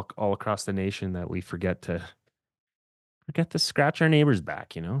love all across the nation that we forget to scratch our neighbors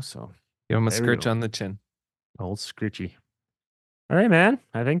back, So give them a scritch on the chin. Old scritchy. All right, man.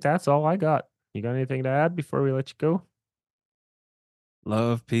 I think that's all I got. You got anything to add before we let you go?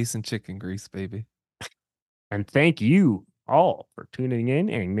 Love, peace, and chicken grease, baby. And thank you all for tuning in.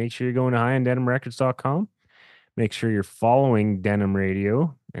 And make sure you're going to highenddenimrecords.com. Make sure you're following Denim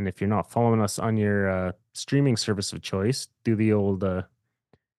Radio. And if you're not following us on your streaming service of choice, do the old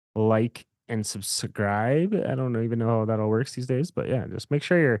like and subscribe. I don't even know how that all works these days. But yeah, just make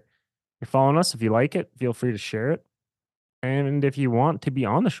sure you're following us. If you like it, feel free to share it. And if you want to be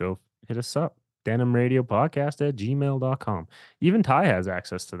on the show, hit us up. denimradiopodcast@gmail.com. Even Ty has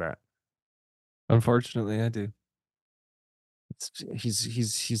access to that. Unfortunately, I do.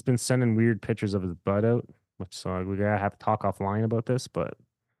 He's been sending weird pictures of his butt out, which we gotta have to talk offline about this, but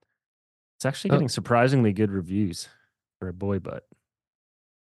it's actually getting surprisingly good reviews for a boy butt.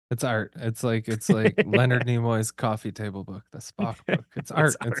 It's art. It's like Leonard Nimoy's coffee table book, the Spock book. It's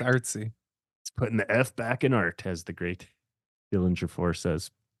art. It's artsy. It's putting the F back in art, as the great Dillinger Force says.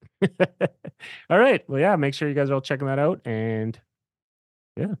 All right. Well, yeah, make sure you guys are all checking that out. And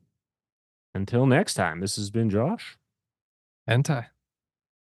yeah, until next time, this has been Josh. And Ty.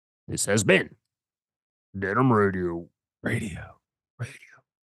 This has been Denim Radio. Radio.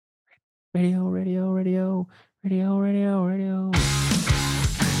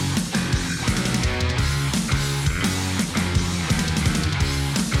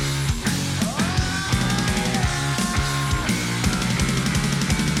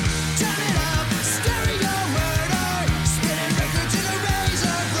 Spinning records in a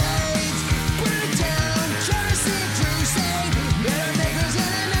razor blades, putting it down, Jersey cruising, better makers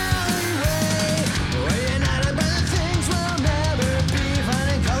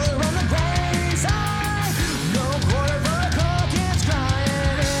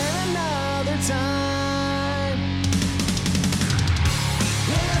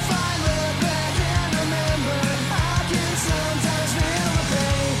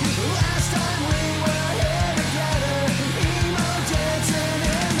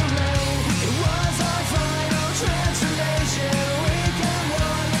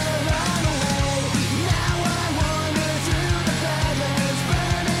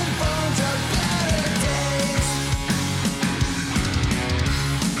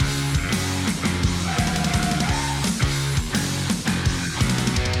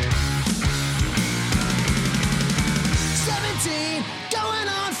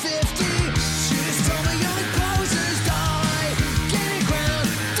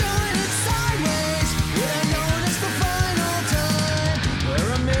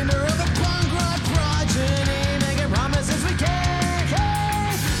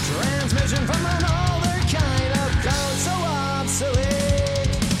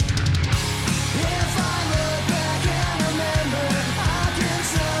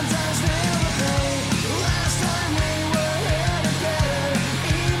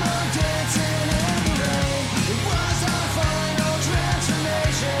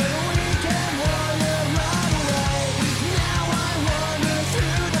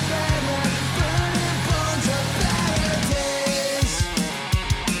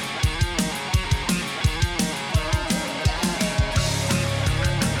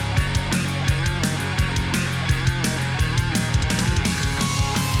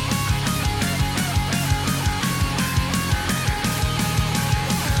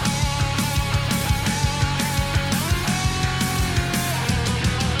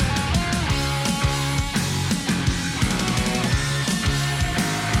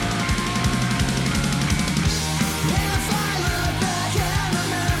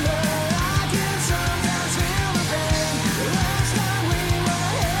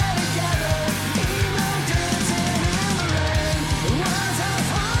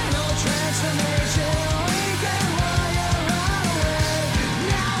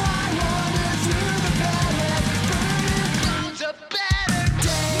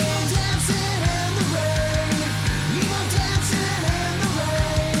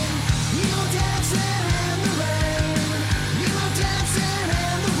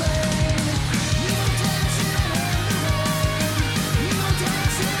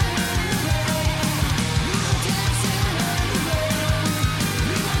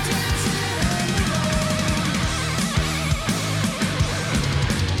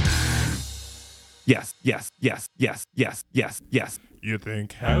yes, yes, yes, yes, yes, yes, yes. You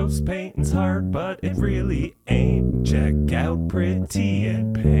think house painting's hard, but it really ain't. Check out Pretty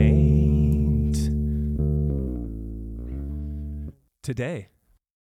and Paint today.